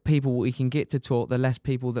and more people we can get to talk, the less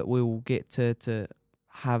people that we will get to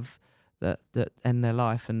have that end their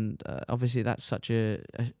life. And obviously that's such a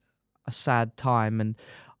sad time, and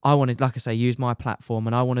I want to, like I say, use my platform,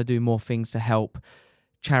 and I want to do more things to help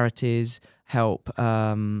charities,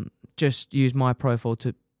 just use my profile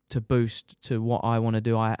to boost to what I want to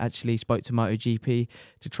do. I actually spoke to MotoGP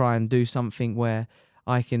to try and do something where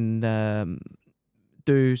I can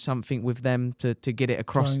do something with them to get it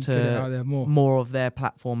across to more of their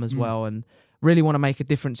platform as well, and really want to make a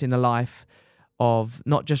difference in the life of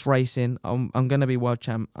not just racing. I'm going to be world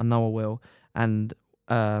champ. I know I will. And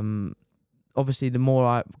obviously, the more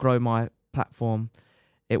I grow my platform,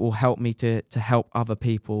 it will help me to help other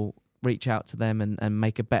people, reach out to them and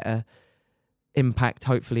make a better impact,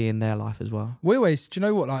 hopefully, in their life as well. We always, do you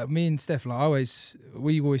know what? Like me and Steph, we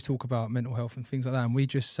always talk about mental health and things like that, and we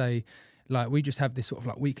just say, like, we just have this sort of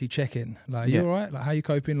like weekly check-in. Like, you all right? Like, how you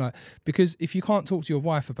coping? Like, because if you can't talk to your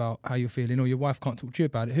wife about how you're feeling, or your wife can't talk to you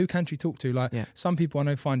about it, who can she talk to? Like, some people I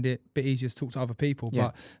know find it a bit easier to talk to other people.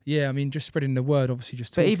 But I mean, just spreading the word, obviously,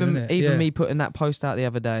 just talking. But even me putting that post out the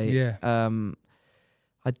other day,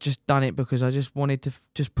 I just done it because I just wanted to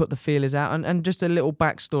just put the feelers out, and just a little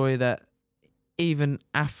backstory that even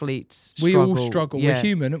athletes struggle. We all struggle. We're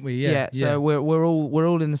human, aren't we? So we're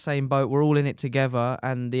all in the same boat. We're all in it together,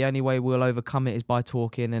 and the only way we'll overcome it is by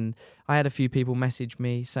talking. And I had a few people message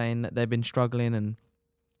me saying that they've been struggling, and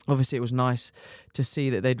obviously it was nice to see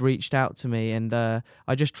that they'd reached out to me. And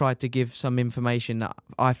I just tried to give some information that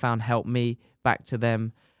I found helped me back to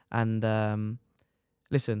them. And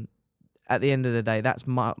listen, at the end of the day, that's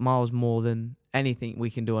miles more than anything we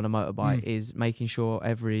can do on a motorbike, is making sure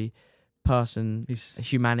every person,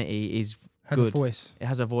 humanity has good. It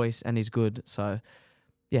has a voice and is good. So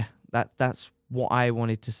that's what I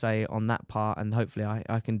wanted to say on that part, and hopefully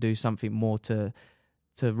I can do something more to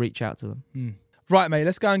reach out to them. Right, mate,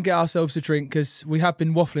 let's go and get ourselves a drink, because we have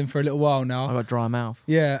been waffling for a little while now. I've got dry mouth.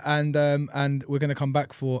 And we're going to come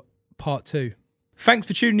back for part 2. Thanks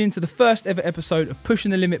for tuning in to the first ever episode of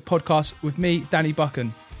Pushing the Limit podcast with me, Danny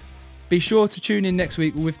Buchan. Be sure to tune in next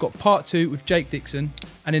week where we've got part 2 with Jake Dixon.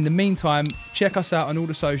 And in the meantime, check us out on all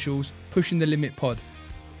the socials, Pushing the Limit Pod.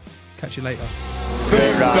 Catch you later. Boom,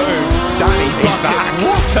 boom, Danny Buchan.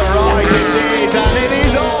 What a ride this is, and it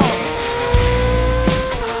is on.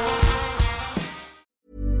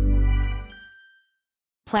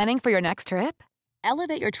 Planning for your next trip?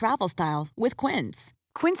 Elevate your travel style with Quince.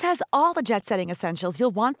 Quince has all the jet-setting essentials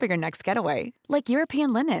you'll want for your next getaway, like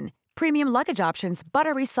European linen, premium luggage options,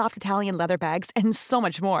 buttery soft Italian leather bags, and so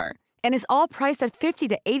much more. And is all priced at 50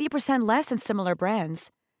 to 80% less than similar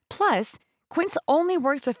brands. Plus, Quince only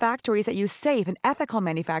works with factories that use safe and ethical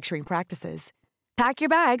manufacturing practices. Pack your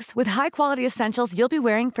bags with high-quality essentials you'll be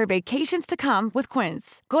wearing for vacations to come with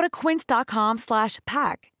Quince. Go to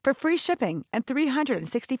quince.com/pack for free shipping and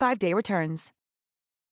 365-day returns.